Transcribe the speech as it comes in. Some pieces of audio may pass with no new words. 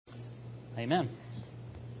Amen.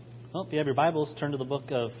 Well, if you have your Bibles, turn to the book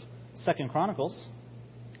of 2 Chronicles.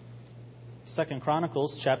 2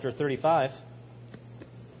 Chronicles, chapter 35. I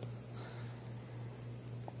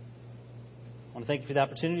want to thank you for the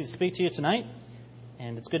opportunity to speak to you tonight.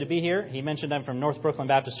 And it's good to be here. He mentioned I'm from North Brooklyn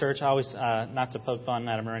Baptist Church. I always, not to poke fun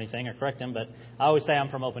at him or anything or correct him, but I always say I'm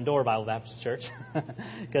from Open Door Bible Baptist Church.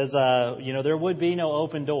 Because, there would be no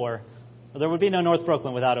Open Door. There would be no North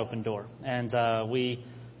Brooklyn without Open Door. And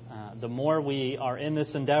the more we are in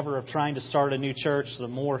this endeavor of trying to start a new church, the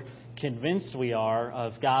more convinced we are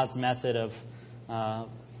of God's method of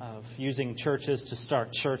using churches to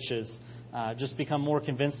start churches. Just become more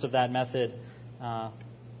convinced of that method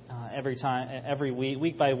every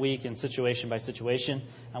week by week, and situation by situation.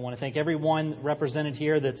 I want to thank everyone represented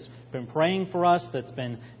here that's been praying for us, that's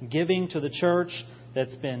been giving to the church,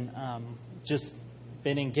 that's been just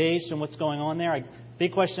been engaged in what's going on there.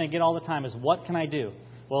 Big question I get all the time is, what can I do?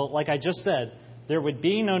 Well, like I just said, there would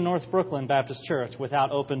be no North Brooklyn Baptist Church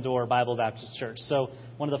without Open Door Bible Baptist Church. So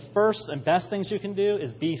one of the first and best things you can do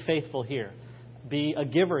is be faithful here. Be a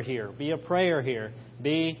giver here. Be a prayer here.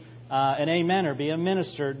 Be an amener. Be a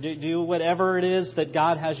minister. Do whatever it is that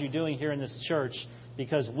God has you doing here in this church,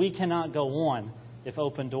 because we cannot go on if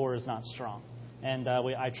Open Door is not strong. And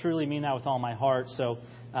I truly mean that with all my heart. So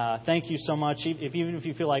thank you so much. Even if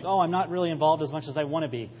you feel like, I'm not really involved as much as I want to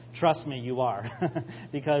be, trust me, you are.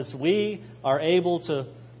 Because we are able to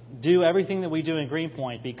do everything that we do in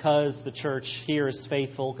Greenpoint because the church here is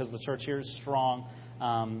faithful, because the church here is strong.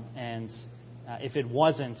 And if it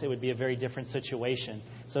wasn't, it would be a very different situation.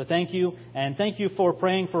 So thank you. And thank you for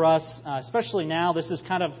praying for us, especially now. This is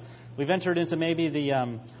we've entered into maybe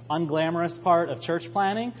the unglamorous part of church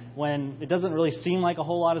planning, when it doesn't really seem like a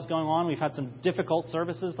whole lot is going on. We've had some difficult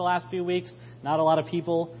services the last few weeks. Not a lot of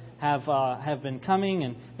people have been coming,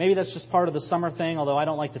 and maybe that's just part of the summer thing, although I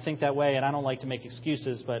don't like to think that way, and I don't like to make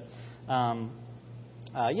excuses. But,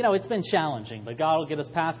 it's been challenging. But God will get us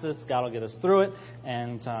past this. God will get us through it,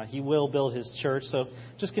 and He will build His church. So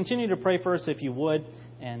just continue to pray for us if you would,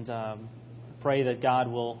 and pray that God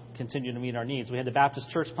will continue to meet our needs. We had the Baptist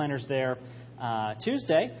church planters there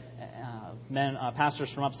Tuesday.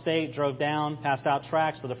 Pastors from upstate drove down, passed out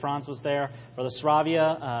tracts. Brother Franz was there. Brother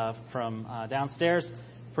Sravia from downstairs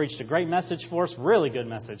preached a great message for us. Really good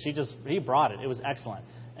message. He brought it. It was excellent.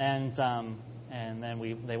 And then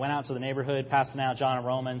they went out to the neighborhood, passing out John and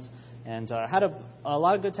Romans, and had a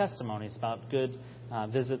lot of good testimonies about good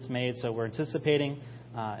visits made. So we're anticipating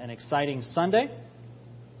an exciting Sunday.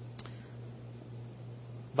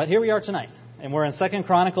 But here we are tonight, and we're in 2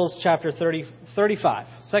 Chronicles chapter 35.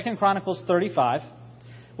 2 Chronicles 35.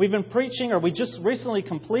 We've been preaching, or we just recently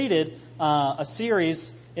completed a series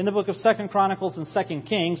in the book of 2 Chronicles and 2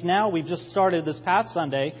 Kings. Now we've just started this past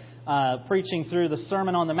Sunday preaching through the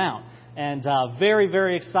Sermon on the Mount. And very,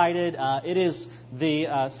 very excited. It is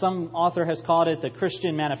some author has called it the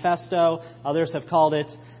Christian Manifesto. Others have called it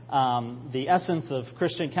the essence of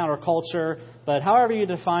Christian counterculture. But however you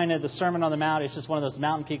define it, the Sermon on the Mount is just one of those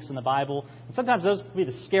mountain peaks in the Bible. And sometimes those can be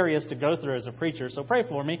the scariest to go through as a preacher. So pray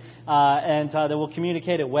for me, and that we'll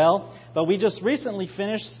communicate it well. But we just recently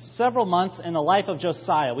finished several months in the life of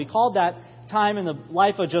Josiah. We called that time in the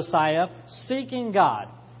life of Josiah Seeking God.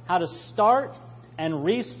 How to start and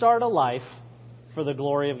restart a life for the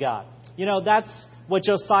glory of God. That's what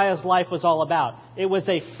Josiah's life was all about. It was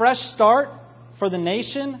a fresh start for the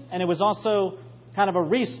nation, and it was also kind of a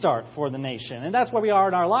restart for the nation. And that's where we are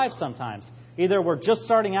in our lives sometimes. Either we're just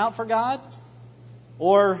starting out for God,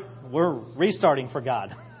 or we're restarting for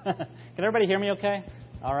God. Can everybody hear me okay?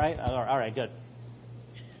 All right, good.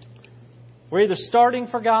 We're either starting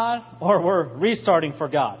for God, or we're restarting for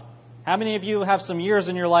God. How many of you have some years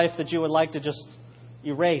in your life that you would like to just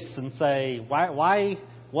erase and say, why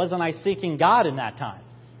wasn't I seeking God in that time?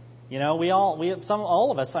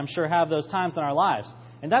 All of us, I'm sure, have those times in our lives.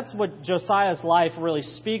 And that's what Josiah's life really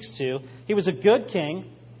speaks to. He was a good king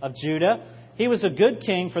of Judah. He was a good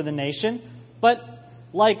king for the nation. But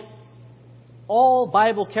like all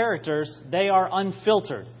Bible characters, they are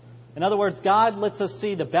unfiltered. In other words, God lets us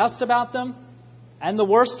see the best about them and the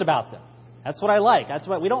worst about them. That's what I like. That's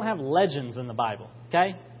why we don't have legends in the Bible.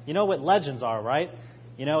 Okay? You know what legends are, right?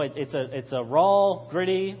 It's a raw,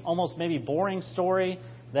 gritty, almost maybe boring story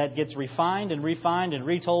that gets refined and refined and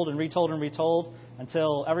retold and retold and retold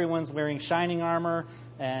until everyone's wearing shining armor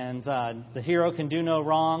and the hero can do no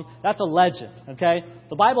wrong. That's a legend, okay?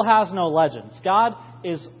 The Bible has no legends. God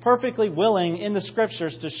is perfectly willing in the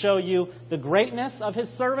Scriptures to show you the greatness of His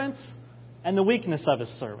servants and the weakness of His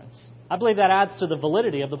servants. I believe that adds to the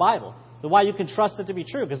validity of the Bible, the why you can trust it to be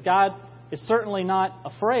true, because God is certainly not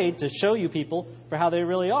afraid to show you people for how they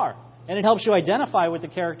really are. And it helps you identify with the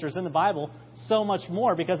characters in the Bible so much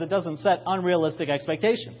more because it doesn't set unrealistic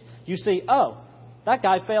expectations. You see, oh, that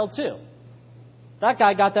guy failed too. That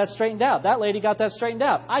guy got that straightened out. That lady got that straightened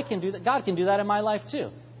out. I can do that. God can do that in my life too.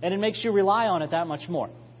 And it makes you rely on it that much more.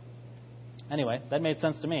 Anyway, that made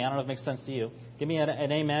sense to me. I don't know if it makes sense to you. Give me an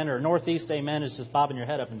amen, or northeast amen is just bobbing your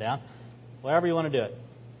head up and down. Wherever you want to do it.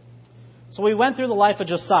 So we went through the life of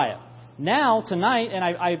Josiah. Now, tonight, and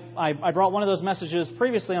I brought one of those messages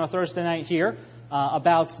previously on a Thursday night here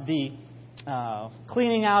about the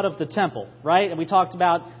cleaning out of the temple, right? And we talked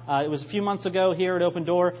about, it was a few months ago here at Open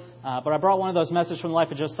Door, but I brought one of those messages from the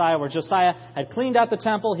life of Josiah where Josiah had cleaned out the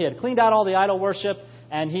temple, he had cleaned out all the idol worship,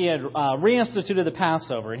 and he had reinstituted the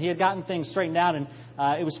Passover, and he had gotten things straightened out, and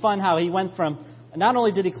it was fun how he went from, not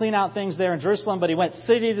only did he clean out things there in Jerusalem, but he went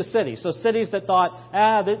city to city. So cities that thought,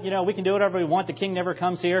 we can do whatever we want, the king never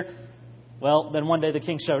comes here. Well, then one day the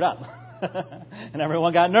king showed up. And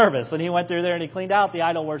everyone got nervous. And he went through there and he cleaned out the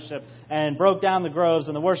idol worship and broke down the groves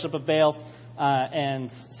and the worship of Baal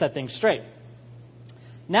and set things straight.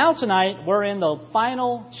 Now tonight, we're in the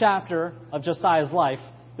final chapter of Josiah's life.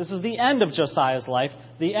 This is the end of Josiah's life,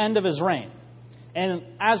 the end of his reign. And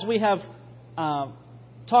as we have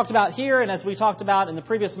talked about here and as we talked about in the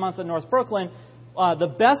previous months at North Brooklyn,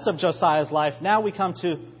 the best of Josiah's life, now we come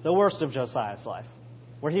to the worst of Josiah's life,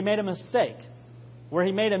 where he made a mistake, where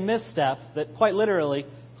he made a misstep that quite literally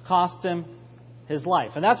cost him his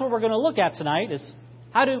life. And that's what we're going to look at tonight, is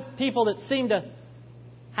how do people that seem to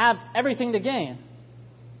have everything to gain,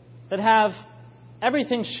 that have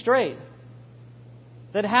everything straight,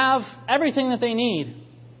 that have everything that they need,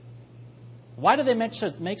 why do they make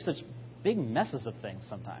such big messes of things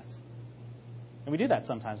sometimes? And we do that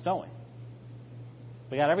sometimes, don't we?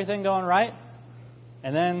 We got everything going right,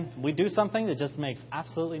 and then we do something that just makes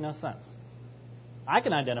absolutely no sense. I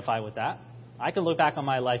can identify with that. I can look back on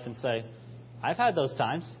my life and say, I've had those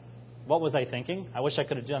times. What was I thinking? I wish I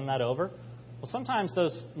could have done that over. Well, sometimes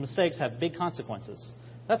those mistakes have big consequences.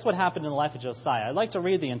 That's what happened in the life of Josiah. I'd like to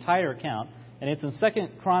read the entire account, and it's in 2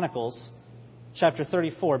 Chronicles chapter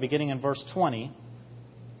 34, beginning in verse 20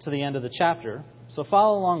 to the end of the chapter. So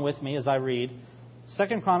follow along with me as I read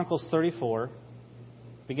 2 Chronicles 34,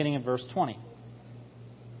 beginning in verse 20.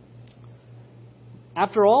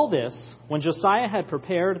 After all this, when Josiah had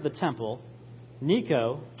prepared the temple,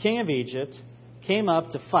 Necho, king of Egypt, came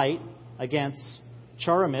up to fight against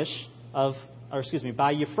Charamish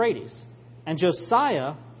by Euphrates. And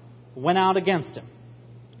Josiah went out against him.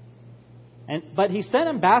 But he sent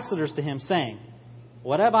ambassadors to him, saying,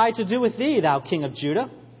 What have I to do with thee, thou king of Judah?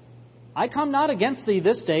 I come not against thee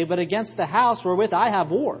this day, but against the house wherewith I have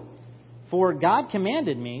war. For God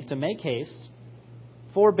commanded me to make haste.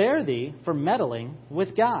 Forbear thee from meddling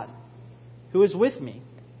with God, who is with me,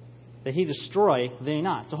 that he destroy thee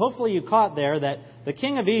not. So hopefully you caught there that the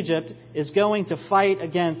king of Egypt is going to fight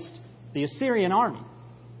against the Assyrian army.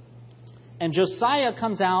 And Josiah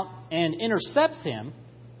comes out and intercepts him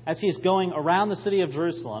as he's going around the city of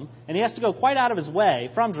Jerusalem. And he has to go quite out of his way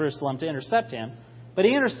from Jerusalem to intercept him. But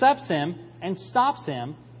he intercepts him and stops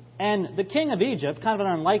him. And the king of Egypt, kind of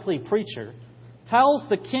an unlikely preacher, tells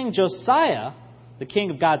the king Josiah, the king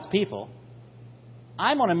of God's people,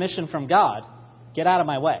 I'm on a mission from God. Get out of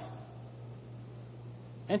my way.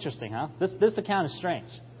 Interesting, huh? This account is strange.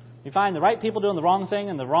 You find the right people doing the wrong thing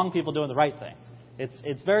and the wrong people doing the right thing.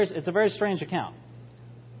 It's a very strange account.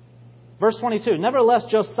 Verse 22, Nevertheless,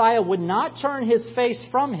 Josiah would not turn his face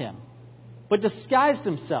from him, but disguised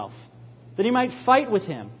himself, that he might fight with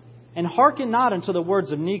him, and hearken not unto the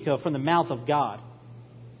words of Necho from the mouth of God.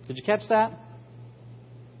 Did you catch that?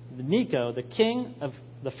 Necho,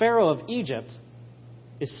 the Pharaoh of Egypt,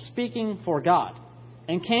 is speaking for God,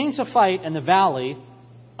 and came to fight in the valley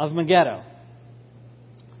of Megiddo.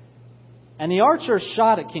 And the archers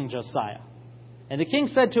shot at King Josiah. And the king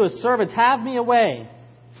said to his servants, Have me away,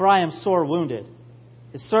 for I am sore wounded.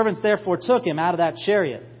 His servants therefore took him out of that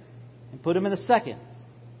chariot and put him in the second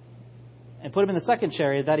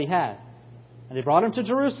chariot that he had. And they brought him to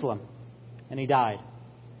Jerusalem, and he died,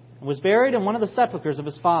 and was buried in one of the sepulchres of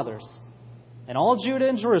his fathers. And all Judah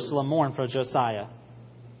and Jerusalem mourned for Josiah.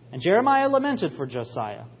 And Jeremiah lamented for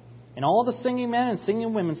Josiah. And all the singing men and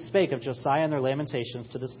singing women spake of Josiah in their lamentations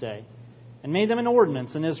to this day, and made them an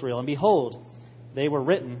ordinance in Israel. And behold, they were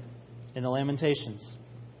written in the Lamentations.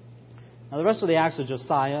 Now the rest of the acts of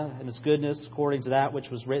Josiah and his goodness, according to that which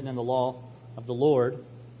was written in the law of the Lord,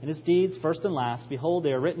 and his deeds, first and last, behold,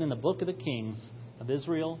 they are written in the book of the kings of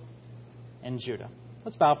Israel and Judah.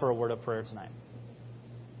 Let's bow for a word of prayer tonight.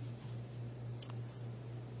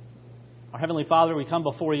 Our Heavenly Father, we come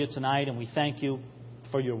before you tonight and we thank you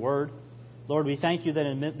for your word. Lord, we thank you that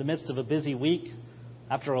in the midst of a busy week,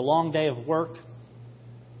 after a long day of work,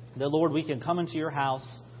 that, Lord, we can come into your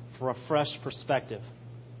house for a fresh perspective.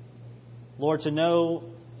 Lord, to know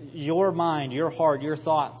your mind, your heart, your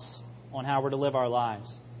thoughts on how we're to live our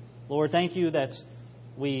lives. Lord, thank you that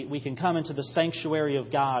we can come into the sanctuary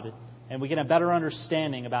of God and we can have better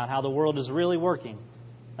understanding about how the world is really working,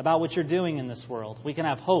 about what you're doing in this world. We can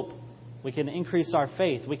have hope. We can increase our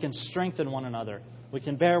faith. We can strengthen one another. We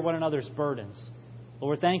can bear one another's burdens.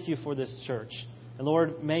 Lord, thank you for this church. And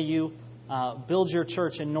Lord, may you build your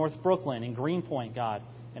church in North Brooklyn, in Greenpoint, God,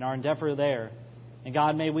 in our endeavor there. And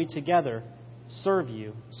God, may we together serve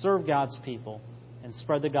you, serve God's people, and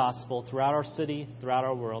spread the gospel throughout our city, throughout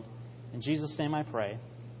our world. In Jesus' name I pray.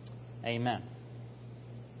 Amen.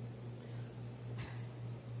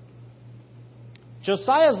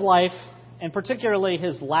 Josiah's life, and particularly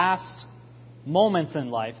his last moments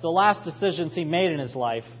in life, the last decisions he made in his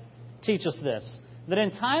life, teach us this: that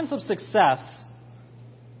in times of success,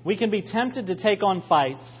 we can be tempted to take on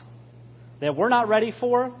fights that we're not ready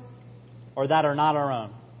for or that are not our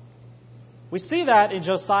own. We see that in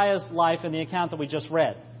Josiah's life in the account that we just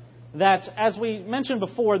read. That, as we mentioned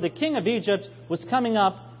before, the king of Egypt was coming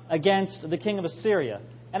up against the king of Assyria.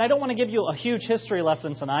 And I don't want to give you a huge history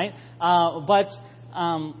lesson tonight, but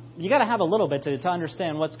you got to have a little bit to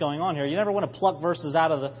understand what's going on here. You never want to pluck verses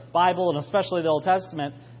out of the Bible, and especially the Old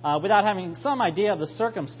Testament, without having some idea of the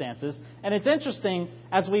circumstances. And it's interesting,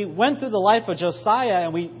 as we went through the life of Josiah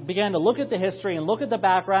and we began to look at the history and look at the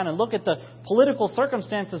background and look at the political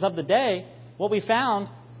circumstances of the day, what we found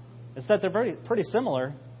is that they're pretty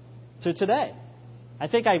similar to today. I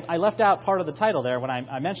think I left out part of the title there when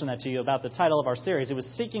I mentioned that to you about the title of our series. It was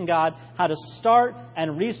Seeking God, How to Start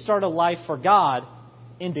and Restart a Life for God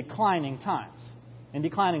in Declining Times. In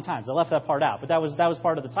declining times. I left that part out, but that was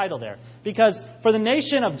part of the title there. Because for the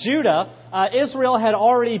nation of Judah, Israel had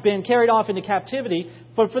already been carried off into captivity,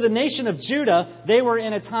 but for the nation of Judah, they were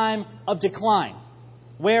in a time of decline,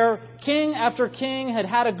 where king after king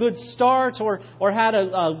had a good start or had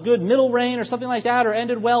a good middle reign or something like that, or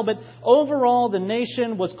ended well, but overall the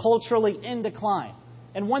nation was culturally in decline.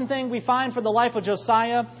 And one thing we find for the life of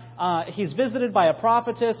Josiah, he's visited by a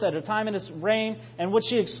prophetess at a time in his reign, and what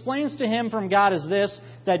she explains to him from God is this: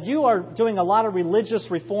 that you are doing a lot of religious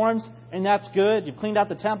reforms, and that's good. You've cleaned out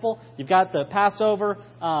the temple. You've got the Passover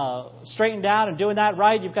straightened out and doing that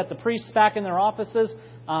right. You've got the priests back in their offices.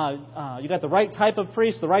 You've got the right type of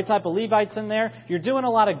priests, the right type of Levites in there. You're doing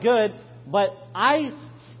a lot of good, but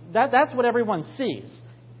that's what everyone sees.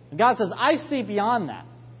 And God says, I see beyond that.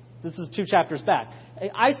 This is 2 chapters back.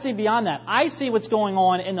 I see beyond that. I see what's going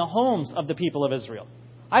on in the homes of the people of Israel.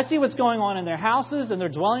 I see what's going on in their houses and their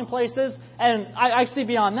dwelling places, and I see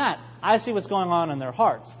beyond that. I see what's going on in their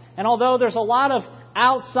hearts. And although there's a lot of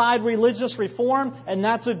outside religious reform, and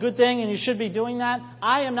that's a good thing, and you should be doing that,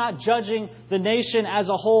 I am not judging the nation as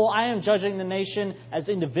a whole. I am judging the nation as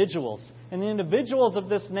individuals. And the individuals of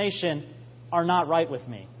this nation are not right with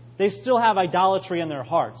me. They still have idolatry in their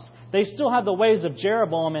hearts. They still have the ways of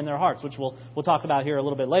Jeroboam in their hearts, which we'll talk about here a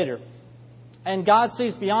little bit later. And God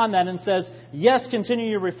sees beyond that and says, yes, continue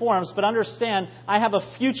your reforms, but understand I have a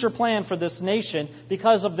future plan for this nation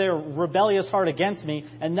because of their rebellious heart against me.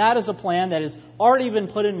 And that is a plan that has already been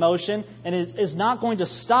put in motion and is not going to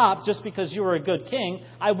stop just because you are a good king.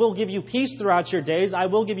 I will give you peace throughout your days. I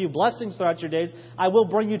will give you blessings throughout your days. I will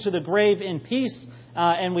bring you to the grave in peace.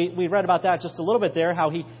 And we read about that just a little bit there,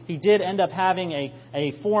 how he did end up having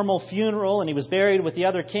a formal funeral, and he was buried with the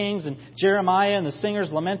other kings, and Jeremiah and the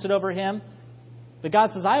singers lamented over him. But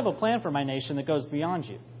God says, I have a plan for my nation that goes beyond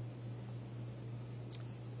you.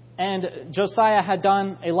 And Josiah had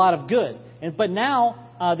done a lot of good. But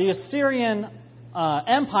now the Assyrian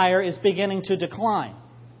Empire is beginning to decline.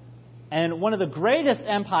 And one of the greatest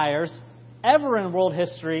empires ever in world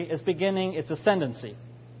history is beginning its ascendancy,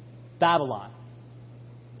 Babylon.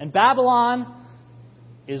 And Babylon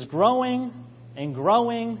is growing and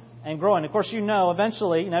growing and growing. Of course, you know,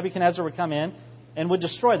 eventually Nebuchadnezzar would come in and would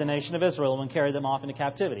destroy the nation of Israel and carry them off into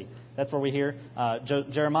captivity. That's where we hear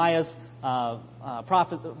Jeremiah's time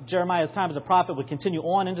as a prophet would continue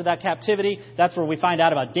on into that captivity. That's where we find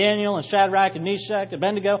out about Daniel and Shadrach and Meshach and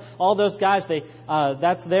Abednego. All those guys,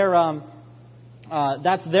 that's their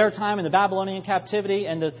time in the Babylonian captivity,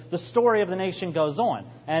 and the story of the nation goes on.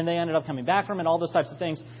 And they ended up coming back from it, all those types of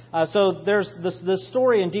things. So there's this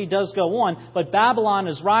story indeed does go on, but Babylon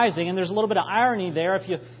is rising, and there's a little bit of irony there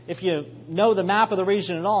if you know the map of the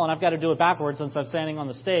region at all, and I've got to do it backwards since I'm standing on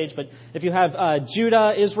the stage, but if you have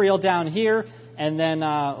Judah, Israel down here, and then,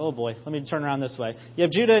 let me turn around this way. You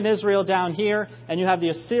have Judah and Israel down here, and you have the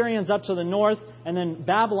Assyrians up to the north, and then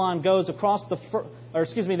Babylon goes across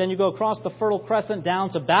then you go across the Fertile Crescent down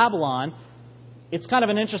to Babylon. It's kind of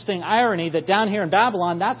an interesting irony that down here in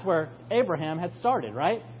Babylon, that's where Abraham had started,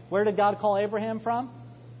 right? Where did God call Abraham from?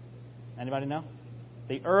 Anybody know?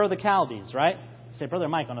 The Ur of the Chaldees, right? You say, Brother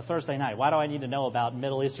Mike, on a Thursday night, why do I need to know about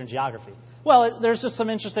Middle Eastern geography? Well, there's just some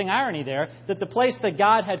interesting irony there that the place that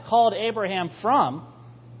God had called Abraham from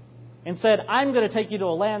and said, I'm going to take you to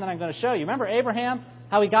a land that I'm going to show you. Remember Abraham,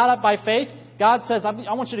 how he got up by faith? God says, I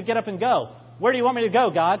want you to get up and go. Where do you want me to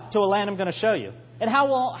go, God? To a land I'm going to show you. And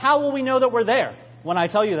how will we know that we're there when I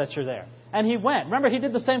tell you that you're there? And he went. Remember, he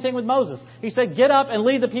did the same thing with Moses. He said, get up and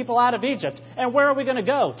lead the people out of Egypt. And where are we going to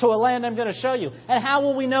go? To a land I'm going to show you. And how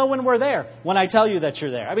will we know when we're there? When I tell you that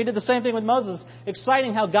you're there. I mean, he did the same thing with Moses.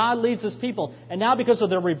 Exciting how God leads his people. And now because of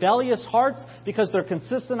their rebellious hearts, because their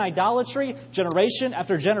consistent idolatry, generation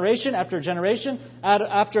after generation after generation,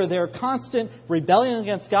 after their constant rebellion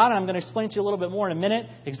against God, and I'm going to explain to you a little bit more in a minute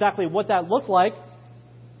exactly what that looked like,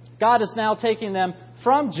 God is now taking them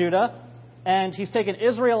from Judah, and he's taken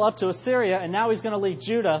Israel up to Assyria, and now he's going to lead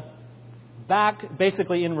Judah back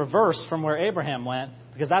basically in reverse from where Abraham went,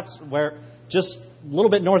 because that's where, just a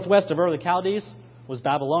little bit northwest of Ur of the Chaldees, was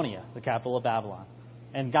Babylonia, the capital of Babylon.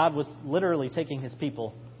 And God was literally taking his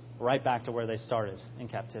people right back to where they started in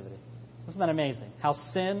captivity. Isn't that amazing? How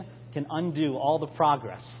sin can undo all the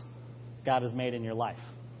progress God has made in your life.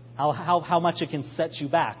 How much it can set you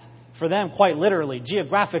back. For them, quite literally,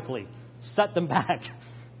 geographically, set them back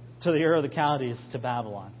to the Ur of the Chaldees, to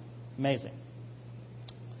Babylon. Amazing.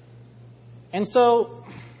 And so,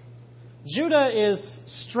 Judah is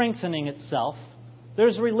strengthening itself.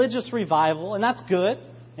 There's religious revival, and that's good.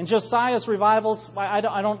 And Josiah's revivals, I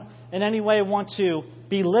don't in any way want to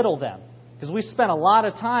belittle them. Because we spent a lot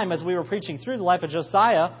of time as we were preaching through the life of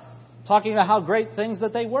Josiah talking about how great things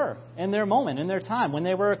that they were in their moment, in their time, when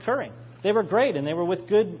they were occurring. They were great, and they were with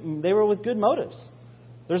good motives.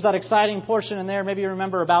 There's that exciting portion in there. Maybe you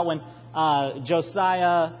remember about when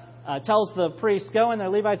Josiah tells the priests, go in there,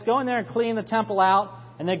 Levites, go in there and clean the temple out.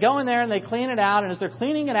 And they go in there and they clean it out. And as they're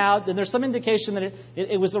cleaning it out, then there's some indication that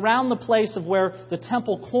it was around the place of where the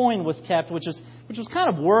temple coin was kept, which was kind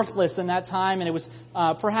of worthless in that time. And it was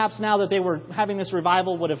perhaps now that they were having this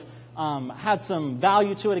revival would have had some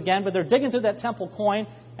value to it again. But they're digging through that temple coin,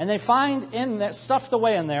 and they find in there, stuffed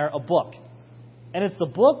away in there, a book. And it's the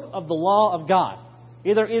book of the law of God.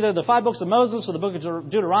 Either the 5 books of Moses or the book of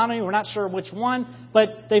Deuteronomy. We're not sure which one.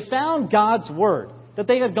 But they found God's Word that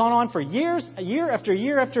they had gone on for years, year after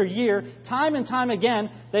year after year, time and time again.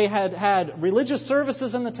 They had had religious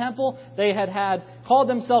services in the temple. They had called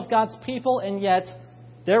themselves God's people, and yet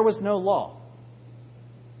there was no law.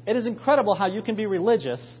 It is incredible how you can be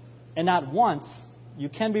religious and not once,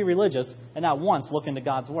 look into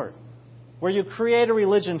God's Word. Where you create a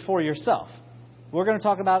religion for yourself. We're going to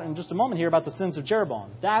talk about in just a moment here about the sins of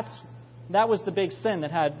Jeroboam. That was the big sin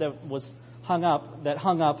that hung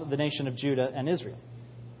up the nation of Judah and Israel.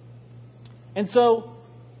 And so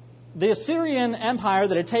the Assyrian Empire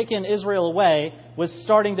that had taken Israel away was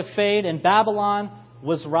starting to fade, and Babylon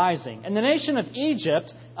was rising. And the nation of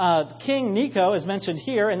Egypt, King Necho, as mentioned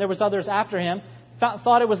here, and there was others after him,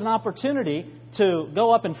 thought it was an opportunity to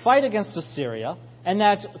go up and fight against Assyria, and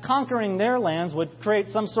that conquering their lands would create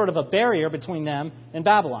some sort of a barrier between them and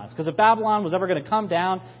Babylon. Because if Babylon was ever going to come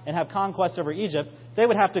down and have conquest over Egypt, they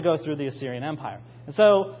would have to go through the Assyrian Empire. And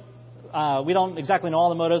so we don't exactly know all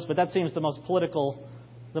the motives, but that seems the most politicking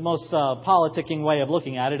way of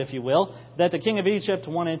looking at it, if you will, that the king of Egypt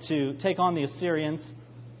wanted to take on the Assyrians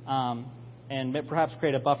and perhaps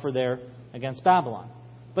create a buffer there against Babylon.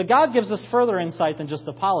 But God gives us further insight than just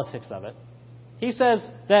the politics of it. He says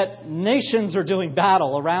that nations are doing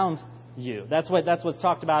battle around you. That's what's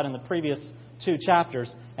talked about in the previous 2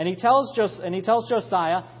 chapters. And he tells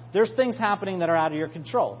Josiah, there's things happening that are out of your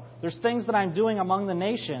control. There's things that I'm doing among the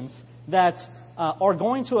nations that are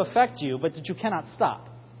going to affect you, but that you cannot stop.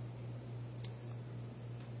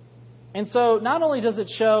 And so not only does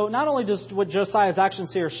what Josiah's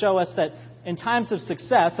actions here show us that in times of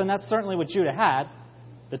success, and that's certainly what Judah had,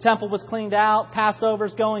 the temple was cleaned out,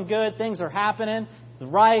 Passover's going good, things are happening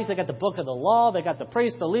right. They got the book of the law, they got the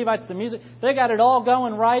priests, the Levites, the music. They got it all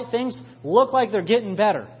going right. Things look like they're getting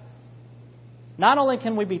better. Not only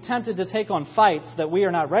can we be tempted to take on fights that we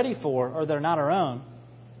are not ready for or that are not our own,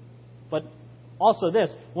 but also this,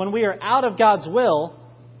 when we are out of God's will,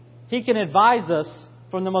 He can advise us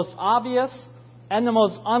from the most obvious and the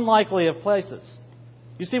most unlikely of places.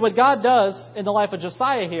 You see, what God does in the life of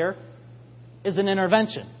Josiah here is an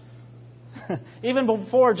intervention. Even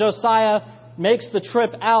before Josiah makes the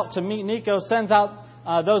trip out to meet Necho, sends out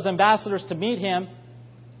those ambassadors to meet him,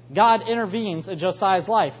 God intervenes in Josiah's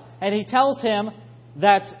life. And he tells him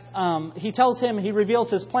he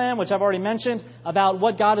reveals his plan, which I've already mentioned, about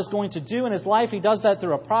what God is going to do in his life. He does that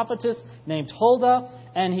through a prophetess named Huldah,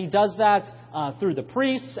 and he does that through the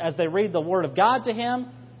priests as they read the Word of God to him.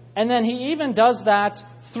 And then he even does that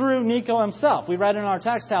through Necho himself. We read in our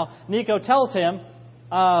text how Necho tells him,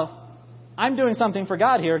 I'm doing something for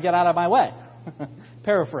God here, get out of my way.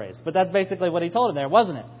 Paraphrase. But that's basically what he told him there,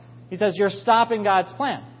 wasn't it? He says, you're stopping God's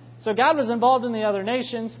plan. So God was involved in the other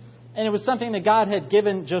nations, and it was something that God had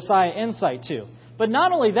given Josiah insight to. But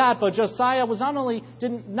not only that, but Josiah was not only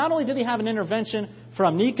did he have an intervention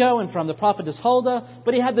from Necho and from the prophetess Huldah,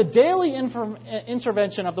 but he had the daily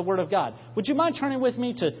intervention of the Word of God. Would you mind turning with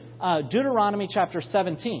me to Deuteronomy chapter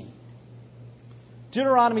 17?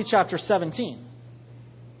 Deuteronomy chapter 17.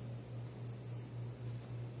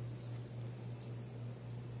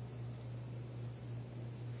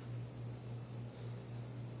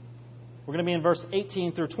 We're going to be in verse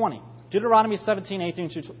 18 through 20. Deuteronomy 17,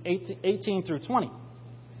 18 through 20.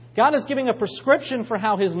 God is giving a prescription for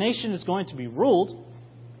how His nation is going to be ruled.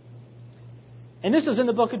 And this is in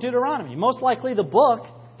the book of Deuteronomy. Most likely the book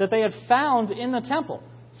that they had found in the temple.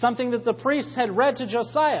 Something that the priests had read to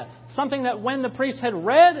Josiah. Something that when the priests had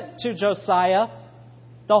read to Josiah,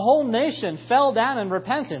 the whole nation fell down in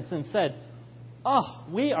repentance and said, oh,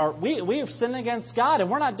 we have sinned against God, and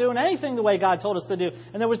we're not doing anything the way God told us to do.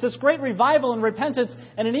 And there was this great revival and repentance.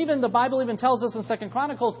 And the Bible even tells us in 2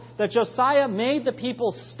 Chronicles that Josiah made the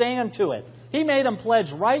people stand to it. He made them pledge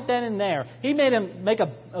right then and there. He made them make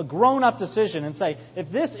a grown-up decision and say,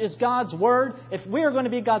 if this is God's word, if we are going to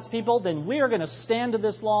be God's people, then we are going to stand to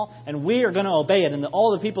this law and we are going to obey it. And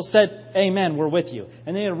all the people said, amen, we're with you.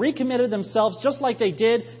 And they had recommitted themselves just like they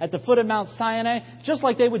did at the foot of Mount Sinai, just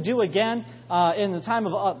like they would do again in the time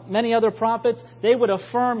of many other prophets. They would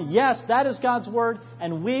affirm, yes, that is God's word,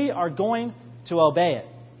 and we are going to obey it.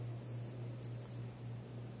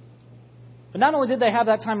 But not only did they have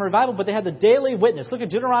that time of revival, but they had the daily witness. Look at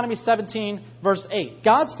Deuteronomy 17, verse 8.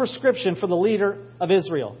 God's prescription for the leader of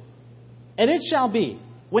Israel. And it shall be,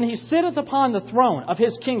 when he sitteth upon the throne of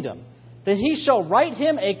his kingdom, that he shall write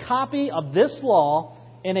him a copy of this law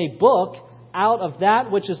in a book out of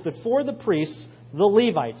that which is before the priests, the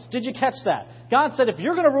Levites. Did you catch that? God said, if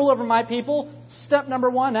you're going to rule over my people, step number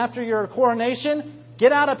one after your coronation,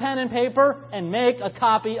 get out a pen and paper and make a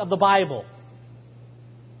copy of the Bible.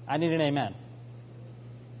 I need an amen.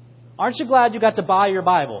 Aren't you glad you got to buy your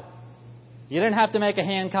Bible? You didn't have to make a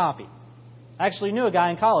hand copy. I actually knew a guy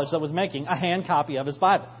in college that was making a hand copy of his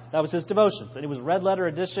Bible. That was his devotions. And it was red letter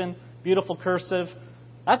edition, beautiful cursive.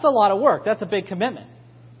 That's a lot of work. That's a big commitment.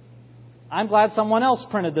 I'm glad someone else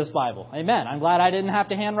printed this Bible. Amen. I'm glad I didn't have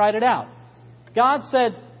to handwrite it out. God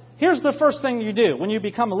said, here's the first thing you do when you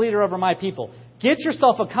become a leader over my people. Get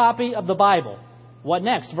yourself a copy of the Bible. What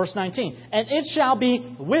next? Verse 19. And it shall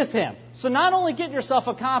be with him. So not only get yourself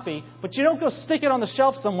a copy, but you don't go stick it on the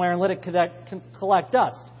shelf somewhere and let it collect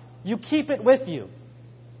dust. You keep it with you.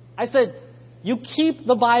 I said, you keep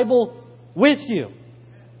the Bible with you.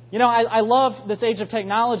 You know, I love this age of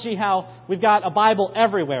technology, how we've got a Bible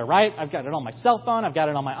everywhere, right? I've got it on my cell phone. I've got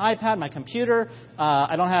it on my iPad, my computer.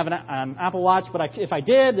 I don't have an Apple Watch, but if I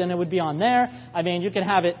did, then it would be on there. I mean, you can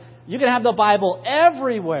have it. You can have the Bible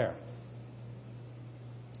everywhere.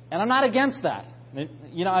 And I'm not against that.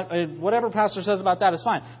 You know, whatever pastor says about that is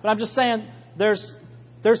fine. But I'm just saying there's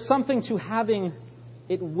something to having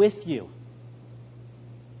it with you.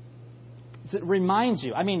 It reminds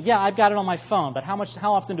you. I mean, yeah, I've got it on my phone, but how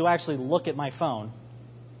often do I actually look at my phone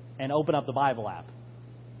and open up the Bible app?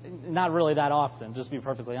 Not really that often, just to be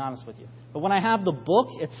perfectly honest with you. But when I have the book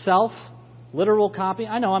itself, literal copy,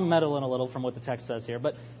 I know I'm meddling a little from what the text says here,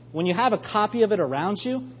 but when you have a copy of it around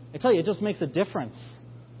you, I tell you, it just makes a difference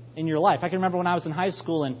in your life. I can remember when I was in high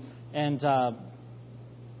school and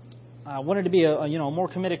I wanted to be a more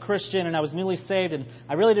committed Christian, and I was newly saved, and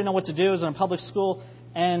I really didn't know what to do. I was in a public school,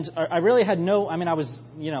 and I really had I was,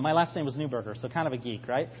 my last name was Newburger, so kind of a geek,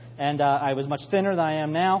 right? And I was much thinner than I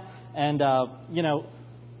am now, and I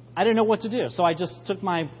didn't know what to do. So I just took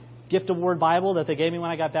my gift of word Bible that they gave me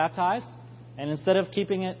when I got baptized, and instead of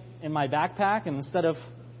keeping it in my backpack and instead of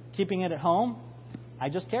keeping it at home, I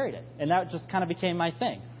just carried it. And that just kind of became my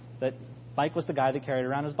thing. That Mike was the guy that carried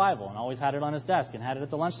around his Bible and always had it on his desk and had it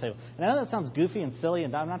at the lunch table. And I know that sounds goofy and silly,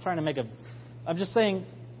 and I'm not trying to I'm just saying,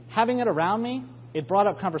 having it around me, it brought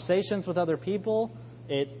up conversations with other people.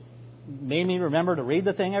 It made me remember to read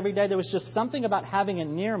the thing every day. There was just something about having it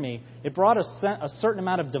near me. It brought a certain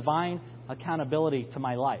amount of divine accountability to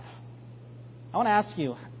my life. I want to ask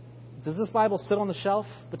you, does this Bible sit on the shelf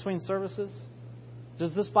between services?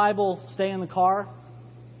 Does this Bible stay in the car?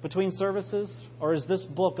 between services, or is this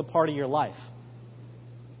book a part of your life?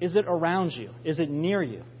 Is it around you? Is it near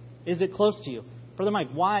you? Is it close to you? Brother Mike,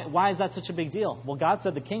 why is that such a big deal? Well, God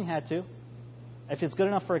said the king had to. If it's good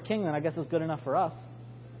enough for a king, then I guess it's good enough for us.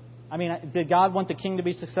 I mean, did God want the king to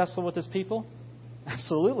be successful with his people?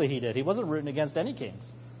 Absolutely he did. He wasn't rooting against any kings.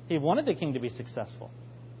 He wanted the king to be successful.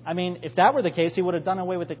 I mean, if that were the case, he would have done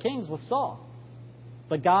away with the kings with Saul.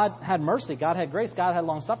 But God had mercy. God had grace. God had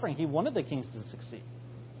long suffering. He wanted the kings to succeed.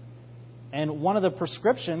 And one of the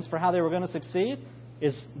prescriptions for how they were going to succeed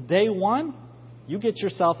is day one, you get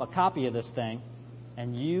yourself a copy of this thing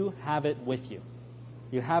and you have it with you.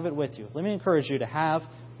 You have it with you. Let me encourage you to have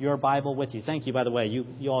your Bible with you. Thank you, by the way.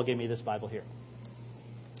 You all gave me this Bible here.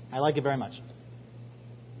 I like it very much.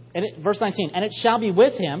 And verse 19, and it shall be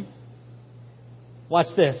with him, watch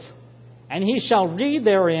this, and he shall read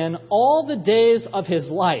therein all the days of his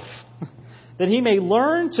life, that he may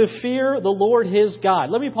learn to fear the Lord his God.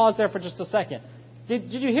 Let me pause there for just a second.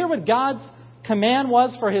 Did you hear what God's command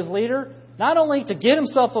was for his leader? Not only to get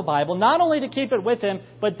himself a Bible, not only to keep it with him,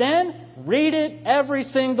 but then read it every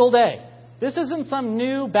single day. This isn't some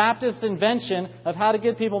new Baptist invention of how to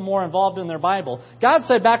get people more involved in their Bible. God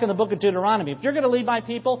said back in the book of Deuteronomy, if you're going to lead my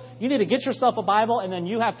people, you need to get yourself a Bible and then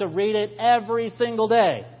you have to read it every single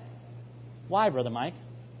day. Why, Brother Mike?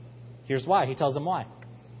 Here's why. He tells them why.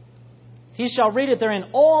 He shall read it therein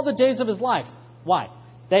all the days of his life. Why?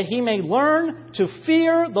 That he may learn to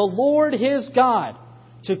fear the Lord his God,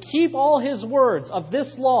 to keep all his words of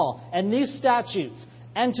this law and these statutes,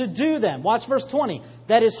 and to do them. Watch verse 20.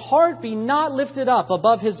 That his heart be not lifted up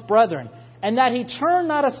above his brethren, and that he turn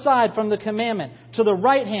not aside from the commandment to the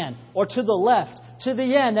right hand or to the left, to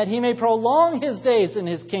the end that he may prolong his days in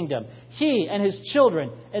his kingdom, he and his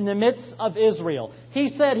children in the midst of Israel. He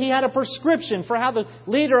said he had a prescription for how the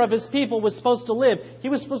leader of his people was supposed to live. He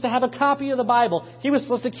was supposed to have a copy of the Bible. He was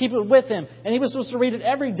supposed to keep it with him, and he was supposed to read it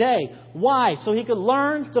every day. Why? So he could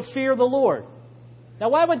learn to fear the Lord. Now,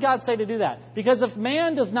 why would God say to do that? Because if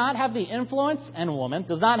man does not have the influence, and a woman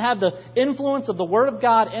does not have the influence of the Word of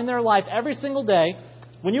God in their life every single day,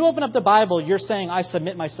 when you open up the Bible, you're saying, I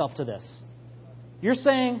submit myself to this. You're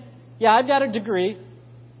saying, yeah, I've got a degree,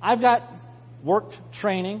 I've got work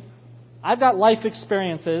training, I've got life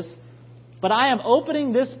experiences, but I am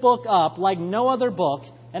opening this book up like no other book,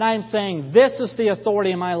 and I am saying, this is the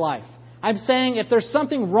authority in my life. I'm saying, if there's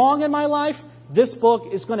something wrong in my life, this book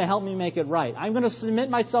is going to help me make it right. I'm going to submit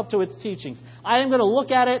myself to its teachings. I am going to look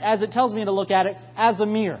at it as it tells me to look at it, as a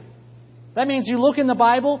mirror. That means you look in the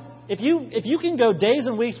Bible. If you can go days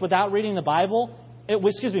and weeks without reading the Bible,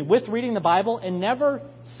 with reading the Bible and never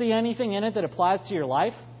see anything in it that applies to your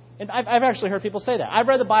life, and I've actually heard people say that. I've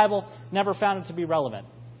read the Bible, never found it to be relevant.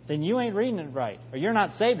 Then you ain't reading it right, or you're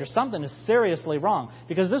not saved, or something is seriously wrong.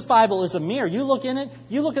 Because this Bible is a mirror. You look in it,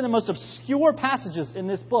 you look at the most obscure passages in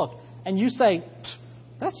this book, and you say,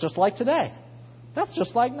 that's just like today. That's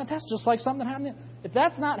just like something happening. If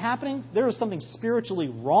that's not happening, there is something spiritually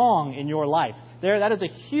wrong in your life. That is a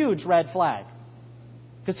huge red flag.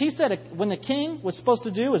 Because he said when the king was supposed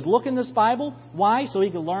to do is look in this Bible. Why? So he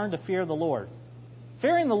could learn to fear the Lord.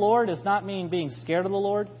 Fearing the Lord does not mean being scared of the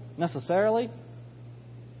Lord, necessarily.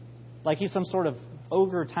 Like he's some sort of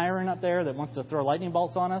ogre tyrant up there that wants to throw lightning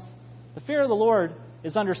bolts on us. The fear of the Lord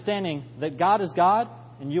is understanding that God is God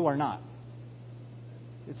and you are not.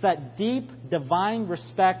 It's that deep, divine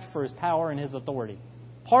respect for his power and his authority.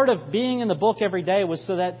 Part of being in the book every day was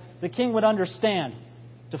so that the king would understand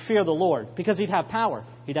to fear the Lord, because he'd have power.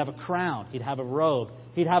 He'd have a crown. He'd have a robe.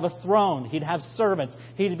 He'd have a throne. He'd have servants.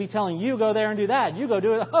 He'd be telling you, go there and do that. You go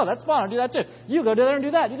do it. Oh, that's fun. I'll do that too. You go there and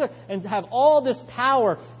do that. You go, and have all this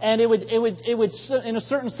power, and it would, in a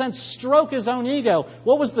certain sense, stroke his own ego.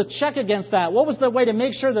 What was the check against that? What was the way to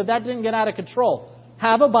make sure that didn't get out of control?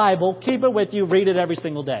 Have a Bible, keep it with you, read it every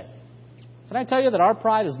single day. Can I tell you that our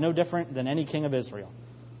pride is no different than any king of Israel?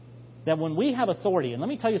 That when we have authority, and let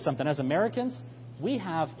me tell you something, as Americans, we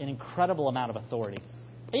have an incredible amount of authority.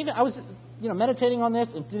 Even I was, meditating on this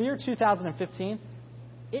in the year 2015.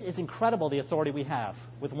 It is incredible the authority we have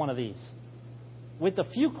with one of these. With a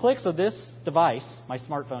few clicks of this device, my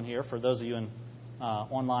smartphone here, for those of you in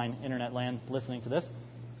online internet land listening to this,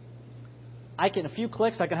 a few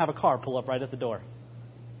clicks, I can have a car pull up right at the door.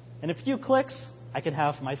 In a few clicks, I can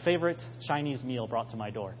have my favorite Chinese meal brought to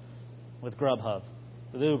my door with Grubhub,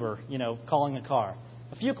 with Uber, calling a car.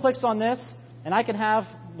 A few clicks on this, and I can have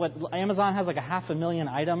what Amazon has like 500,000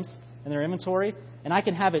 items in their inventory, and I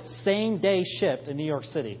can have it same day shipped in New York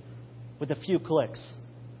City with a few clicks.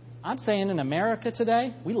 I'm saying in America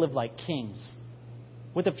today, we live like kings.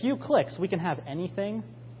 With a few clicks, we can have anything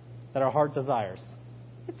that our heart desires.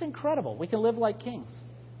 It's incredible. We can live like kings.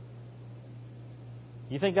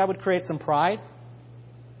 You think that would create some pride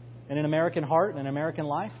in an American heart and an American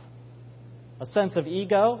life? A sense of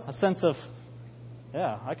ego, a sense of,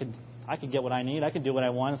 yeah, I could get what I need, I could do what I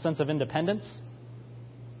want, a sense of independence?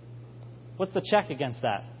 What's the check against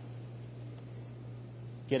that?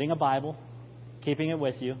 Getting a Bible, keeping it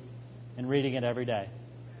with you, and reading it every day.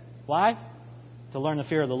 Why? To learn the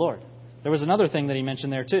fear of the Lord. There was another thing that he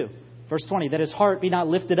mentioned there too. Verse 20, that his heart be not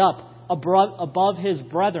lifted up above his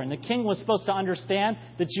brethren. The king was supposed to understand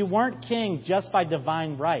that you weren't king just by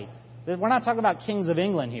divine right. We're not talking about kings of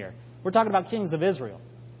England here. We're talking about kings of Israel.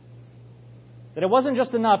 That it wasn't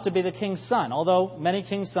just enough to be the king's son, although many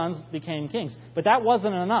kings' sons became kings. But that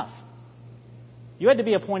wasn't enough. You had to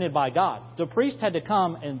be appointed by God. The priest had to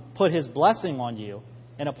come and put his blessing on you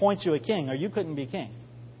and appoint you a king, or you couldn't be king.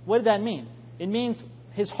 What did that mean? It means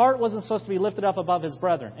his heart wasn't supposed to be lifted up above his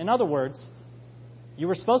brethren. In other words, you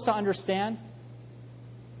were supposed to understand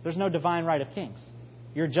there's no divine right of kings.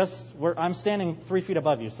 I'm standing 3 feet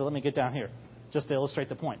above you, so let me get down here just to illustrate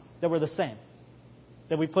the point. That we're the same.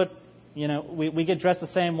 That we we get dressed the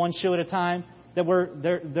same, one shoe at a time.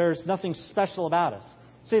 That there's nothing special about us.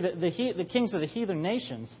 See, the kings of the heathen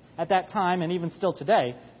nations at that time, and even still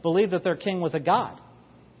today, believed that their king was a god.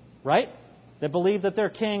 Right? They believed that their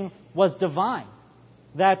king was divine.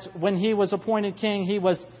 That when he was appointed king, he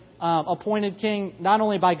was appointed king not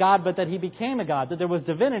only by God, but that he became a god. That there was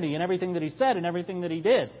divinity in everything that he said and everything that he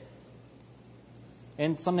did.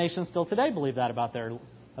 And some nations still today believe that about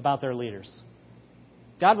their leaders.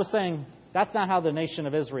 God was saying, that's not how the nation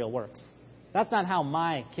of Israel works. That's not how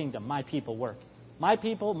my kingdom, my people work. My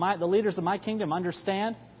people, the leaders of my kingdom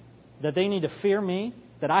understand that they need to fear me,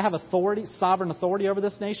 that I have authority, sovereign authority over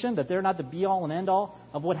this nation, that they're not the be-all and end-all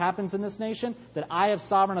of what happens in this nation, that I have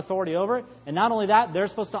sovereign authority over it. And not only that, they're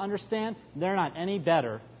supposed to understand they're not any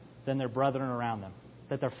better than their brethren around them.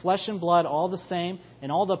 That they're flesh and blood, all the same,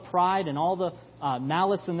 and all the pride and all the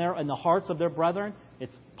malice in the hearts of their brethren,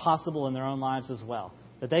 it's possible in their own lives as well.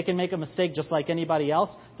 That they can make a mistake just like anybody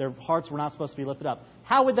else. Their hearts were not supposed to be lifted up.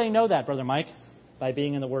 How would they know that, Brother Mike? By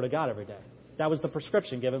being in the Word of God every day. That was the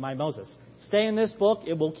prescription given by Moses. Stay in this book,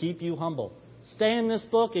 it will keep you humble. Stay in this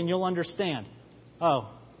book and you'll understand.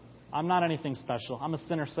 Oh, I'm not anything special. I'm a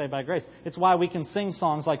sinner saved by grace. It's why we can sing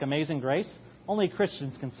songs like Amazing Grace. Only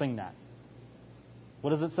Christians can sing that.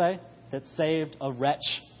 What does it say? That saved a wretch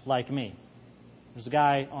like me. There's a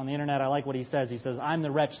guy on the internet, I like what he says. He says, I'm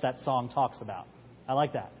the wretch that song talks about. I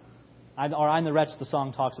like that. I'm the wretch the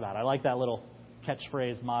song talks about. I like that little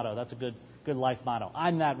catchphrase motto. That's a good life motto.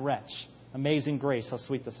 I'm that wretch. Amazing grace, how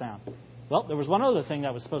sweet the sound. Well, there was one other thing that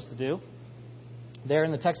I was supposed to do. There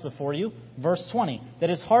in the text before you, verse 20. That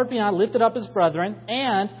his heart be not lifted up his brethren,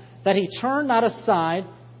 and that he turn not aside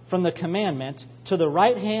from the commandment to the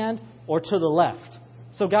right hand or to the left.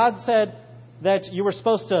 So God said that you were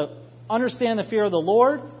supposed to understand the fear of the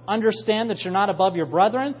Lord, understand that you're not above your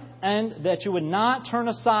brethren, and that you would not turn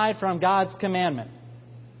aside from God's commandment.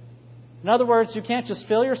 In other words, you can't just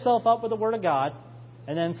fill yourself up with the Word of God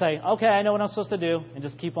and then say, okay, I know what I'm supposed to do, and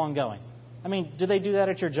just keep on going. I mean, do they do that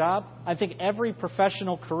at your job? I think every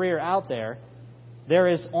professional career out there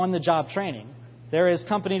is on-the-job training. There is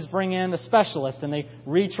companies bring in a specialist, and they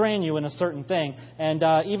retrain you in a certain thing. And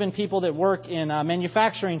even people that work in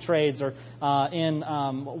manufacturing trades or in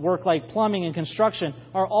work like plumbing and construction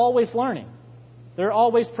are always learning. They're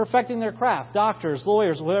always perfecting their craft. Doctors,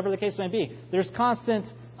 lawyers, whatever the case may be. There's constant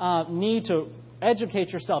need to educate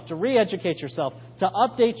yourself, to re-educate yourself, to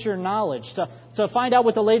update your knowledge, to find out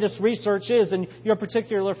what the latest research is in your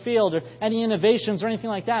particular field or any innovations or anything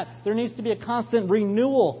like that. There needs to be a constant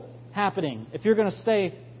renewal happening if you're going to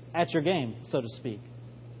stay at your game, so to speak.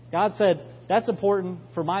 God said that's important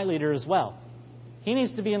for my leader as well. He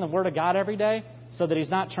needs to be in the Word of God every day so that he's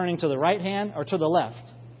not turning to the right hand or to the left.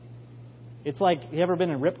 It's like, you ever been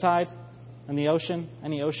in Riptide in the ocean?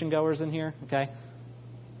 Any ocean goers in here? Okay.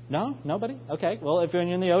 No? Nobody? Okay. Well, if you're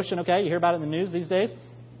in the ocean, okay, you hear about it in the news these days.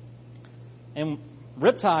 And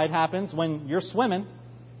Riptide happens when you're swimming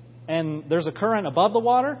and there's a current above the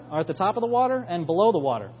water or at the top of the water and below the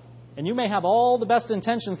water. And you may have all the best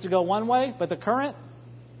intentions to go one way, but the current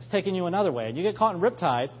is taking you another way. And you get caught in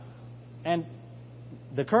Riptide, and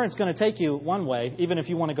the current's going to take you one way, even if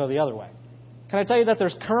you want to go the other way. Can I tell you that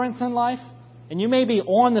there's currents in life? And you may be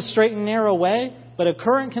on the straight and narrow way, but a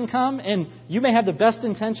current can come, and you may have the best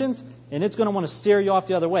intentions, and it's going to want to steer you off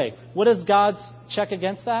the other way. What is God's check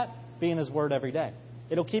against that? Be in His Word every day.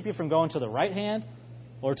 It'll keep you from going to the right hand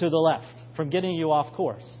or to the left, from getting you off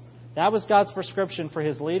course. That was God's prescription for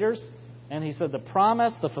His leaders. And He said the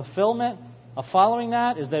promise, the fulfillment of following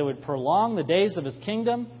that is they would prolong the days of His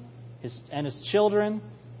kingdom and His children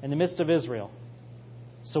in the midst of Israel.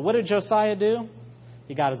 So what did Josiah do?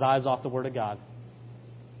 He got his eyes off the Word of God.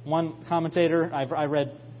 One commentator, I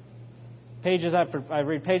read page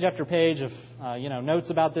after page of notes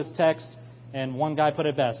about this text, and one guy put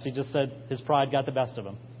it best. He just said his pride got the best of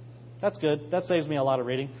him. That's good. That saves me a lot of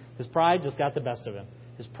reading. His pride just got the best of him.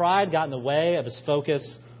 His pride got in the way of his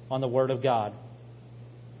focus on the Word of God.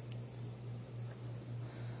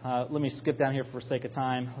 Let me skip down here for sake of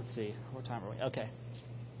time. Let's see. What time are we? Okay.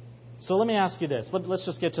 So let me ask you this. Let's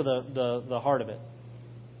just get to the heart of it.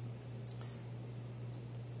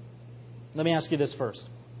 Let me ask you this first.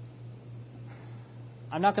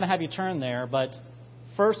 I'm not going to have you turn there, but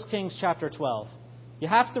 1 Kings chapter 12. You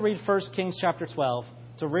have to read 1 Kings chapter 12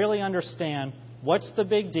 to really understand what's the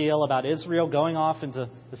big deal about Israel going off into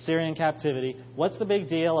Assyrian captivity. What's the big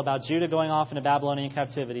deal about Judah going off into Babylonian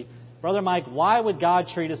captivity? Brother Mike, why would God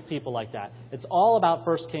treat His people like that? It's all about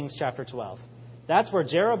 1 Kings chapter 12. That's where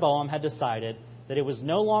Jeroboam had decided that it was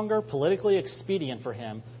no longer politically expedient for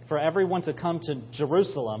him for everyone to come to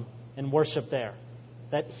Jerusalem and worship there.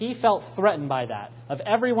 That he felt threatened by that, of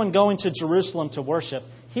everyone going to Jerusalem to worship.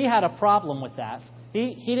 He had a problem with that.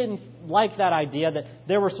 He didn't like that idea that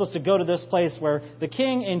they were supposed to go to this place where the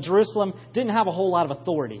king in Jerusalem didn't have a whole lot of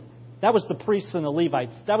authority. That was the priests and the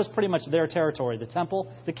Levites. That was pretty much their territory, the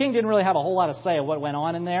temple. The king didn't really have a whole lot of say of what went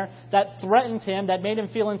on in there. That threatened him. That made him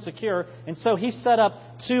feel insecure. And so he set up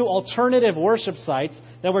 2 alternative worship sites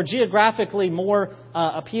that were geographically more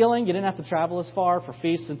appealing. You didn't have to travel as far for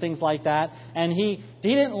feasts and things like that. And he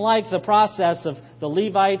didn't like the process of the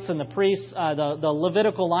Levites and the priests, the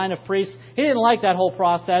Levitical line of priests. He didn't like that whole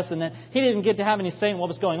process, and that he didn't get to have any say in what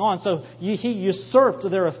was going on. So he usurped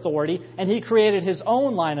their authority, and he created his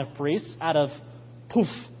own line of priests out of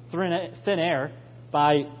thin air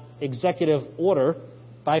by executive order,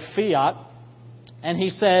 by fiat. And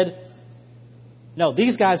he said, no,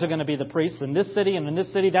 these guys are going to be the priests in this city and in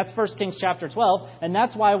this city. That's 1 Kings chapter 12. And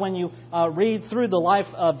that's why when you read through the life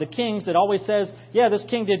of the kings, it always says, yeah, this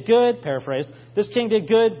king did good, paraphrase, this king did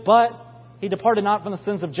good, but he departed not from the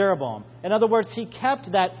sins of Jeroboam. In other words, he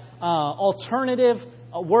kept that alternative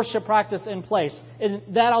worship practice in place. And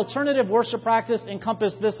that alternative worship practice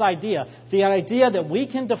encompassed this idea, the idea that we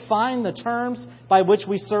can define the terms by which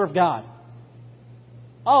we serve God.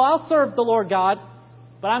 Oh, I'll serve the Lord God,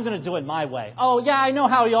 but I'm going to do it my way. Oh, yeah, I know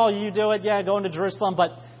how you do it. Yeah, going to Jerusalem,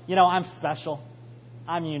 but, I'm special.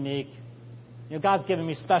 I'm unique. God's given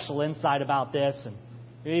me special insight about this. And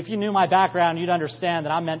if you knew my background, you'd understand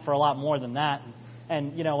that I'm meant for a lot more than that.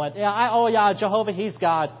 And you know what? Yeah, Jehovah, He's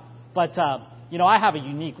God. But, I have a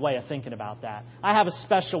unique way of thinking about that. I have a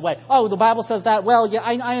special way. Oh, the Bible says that. Well, yeah,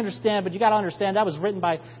 I understand, but you got to understand that was written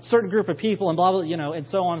by a certain group of people and blah, blah, and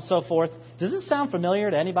so on and so forth. Does this sound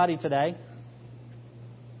familiar to anybody today?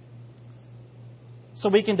 So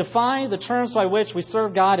we can define the terms by which we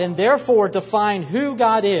serve God and therefore define who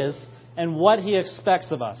God is and what He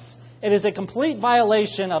expects of us. It is a complete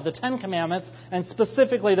violation of the 10 Commandments, and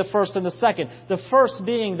specifically the first and the second. The first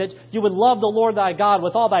being that you would love the Lord thy God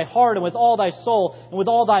with all thy heart and with all thy soul and with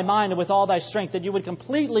all thy mind and with all thy strength. That you would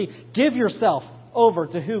completely give yourself over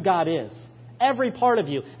to who God is. Every part of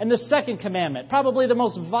you. And the second commandment, probably the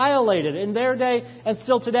most violated in their day and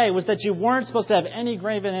still today, was that you weren't supposed to have any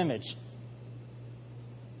graven image.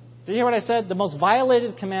 Did you hear what I said? The most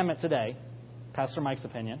violated commandment today, Pastor Mike's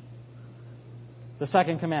opinion, the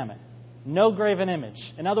second commandment. No graven image.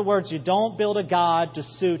 In other words, you don't build a god to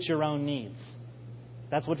suit your own needs.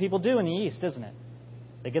 That's what people do in the East, isn't it?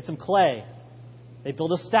 They get some clay. They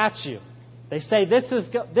build a statue. They say, this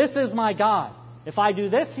is my God. If I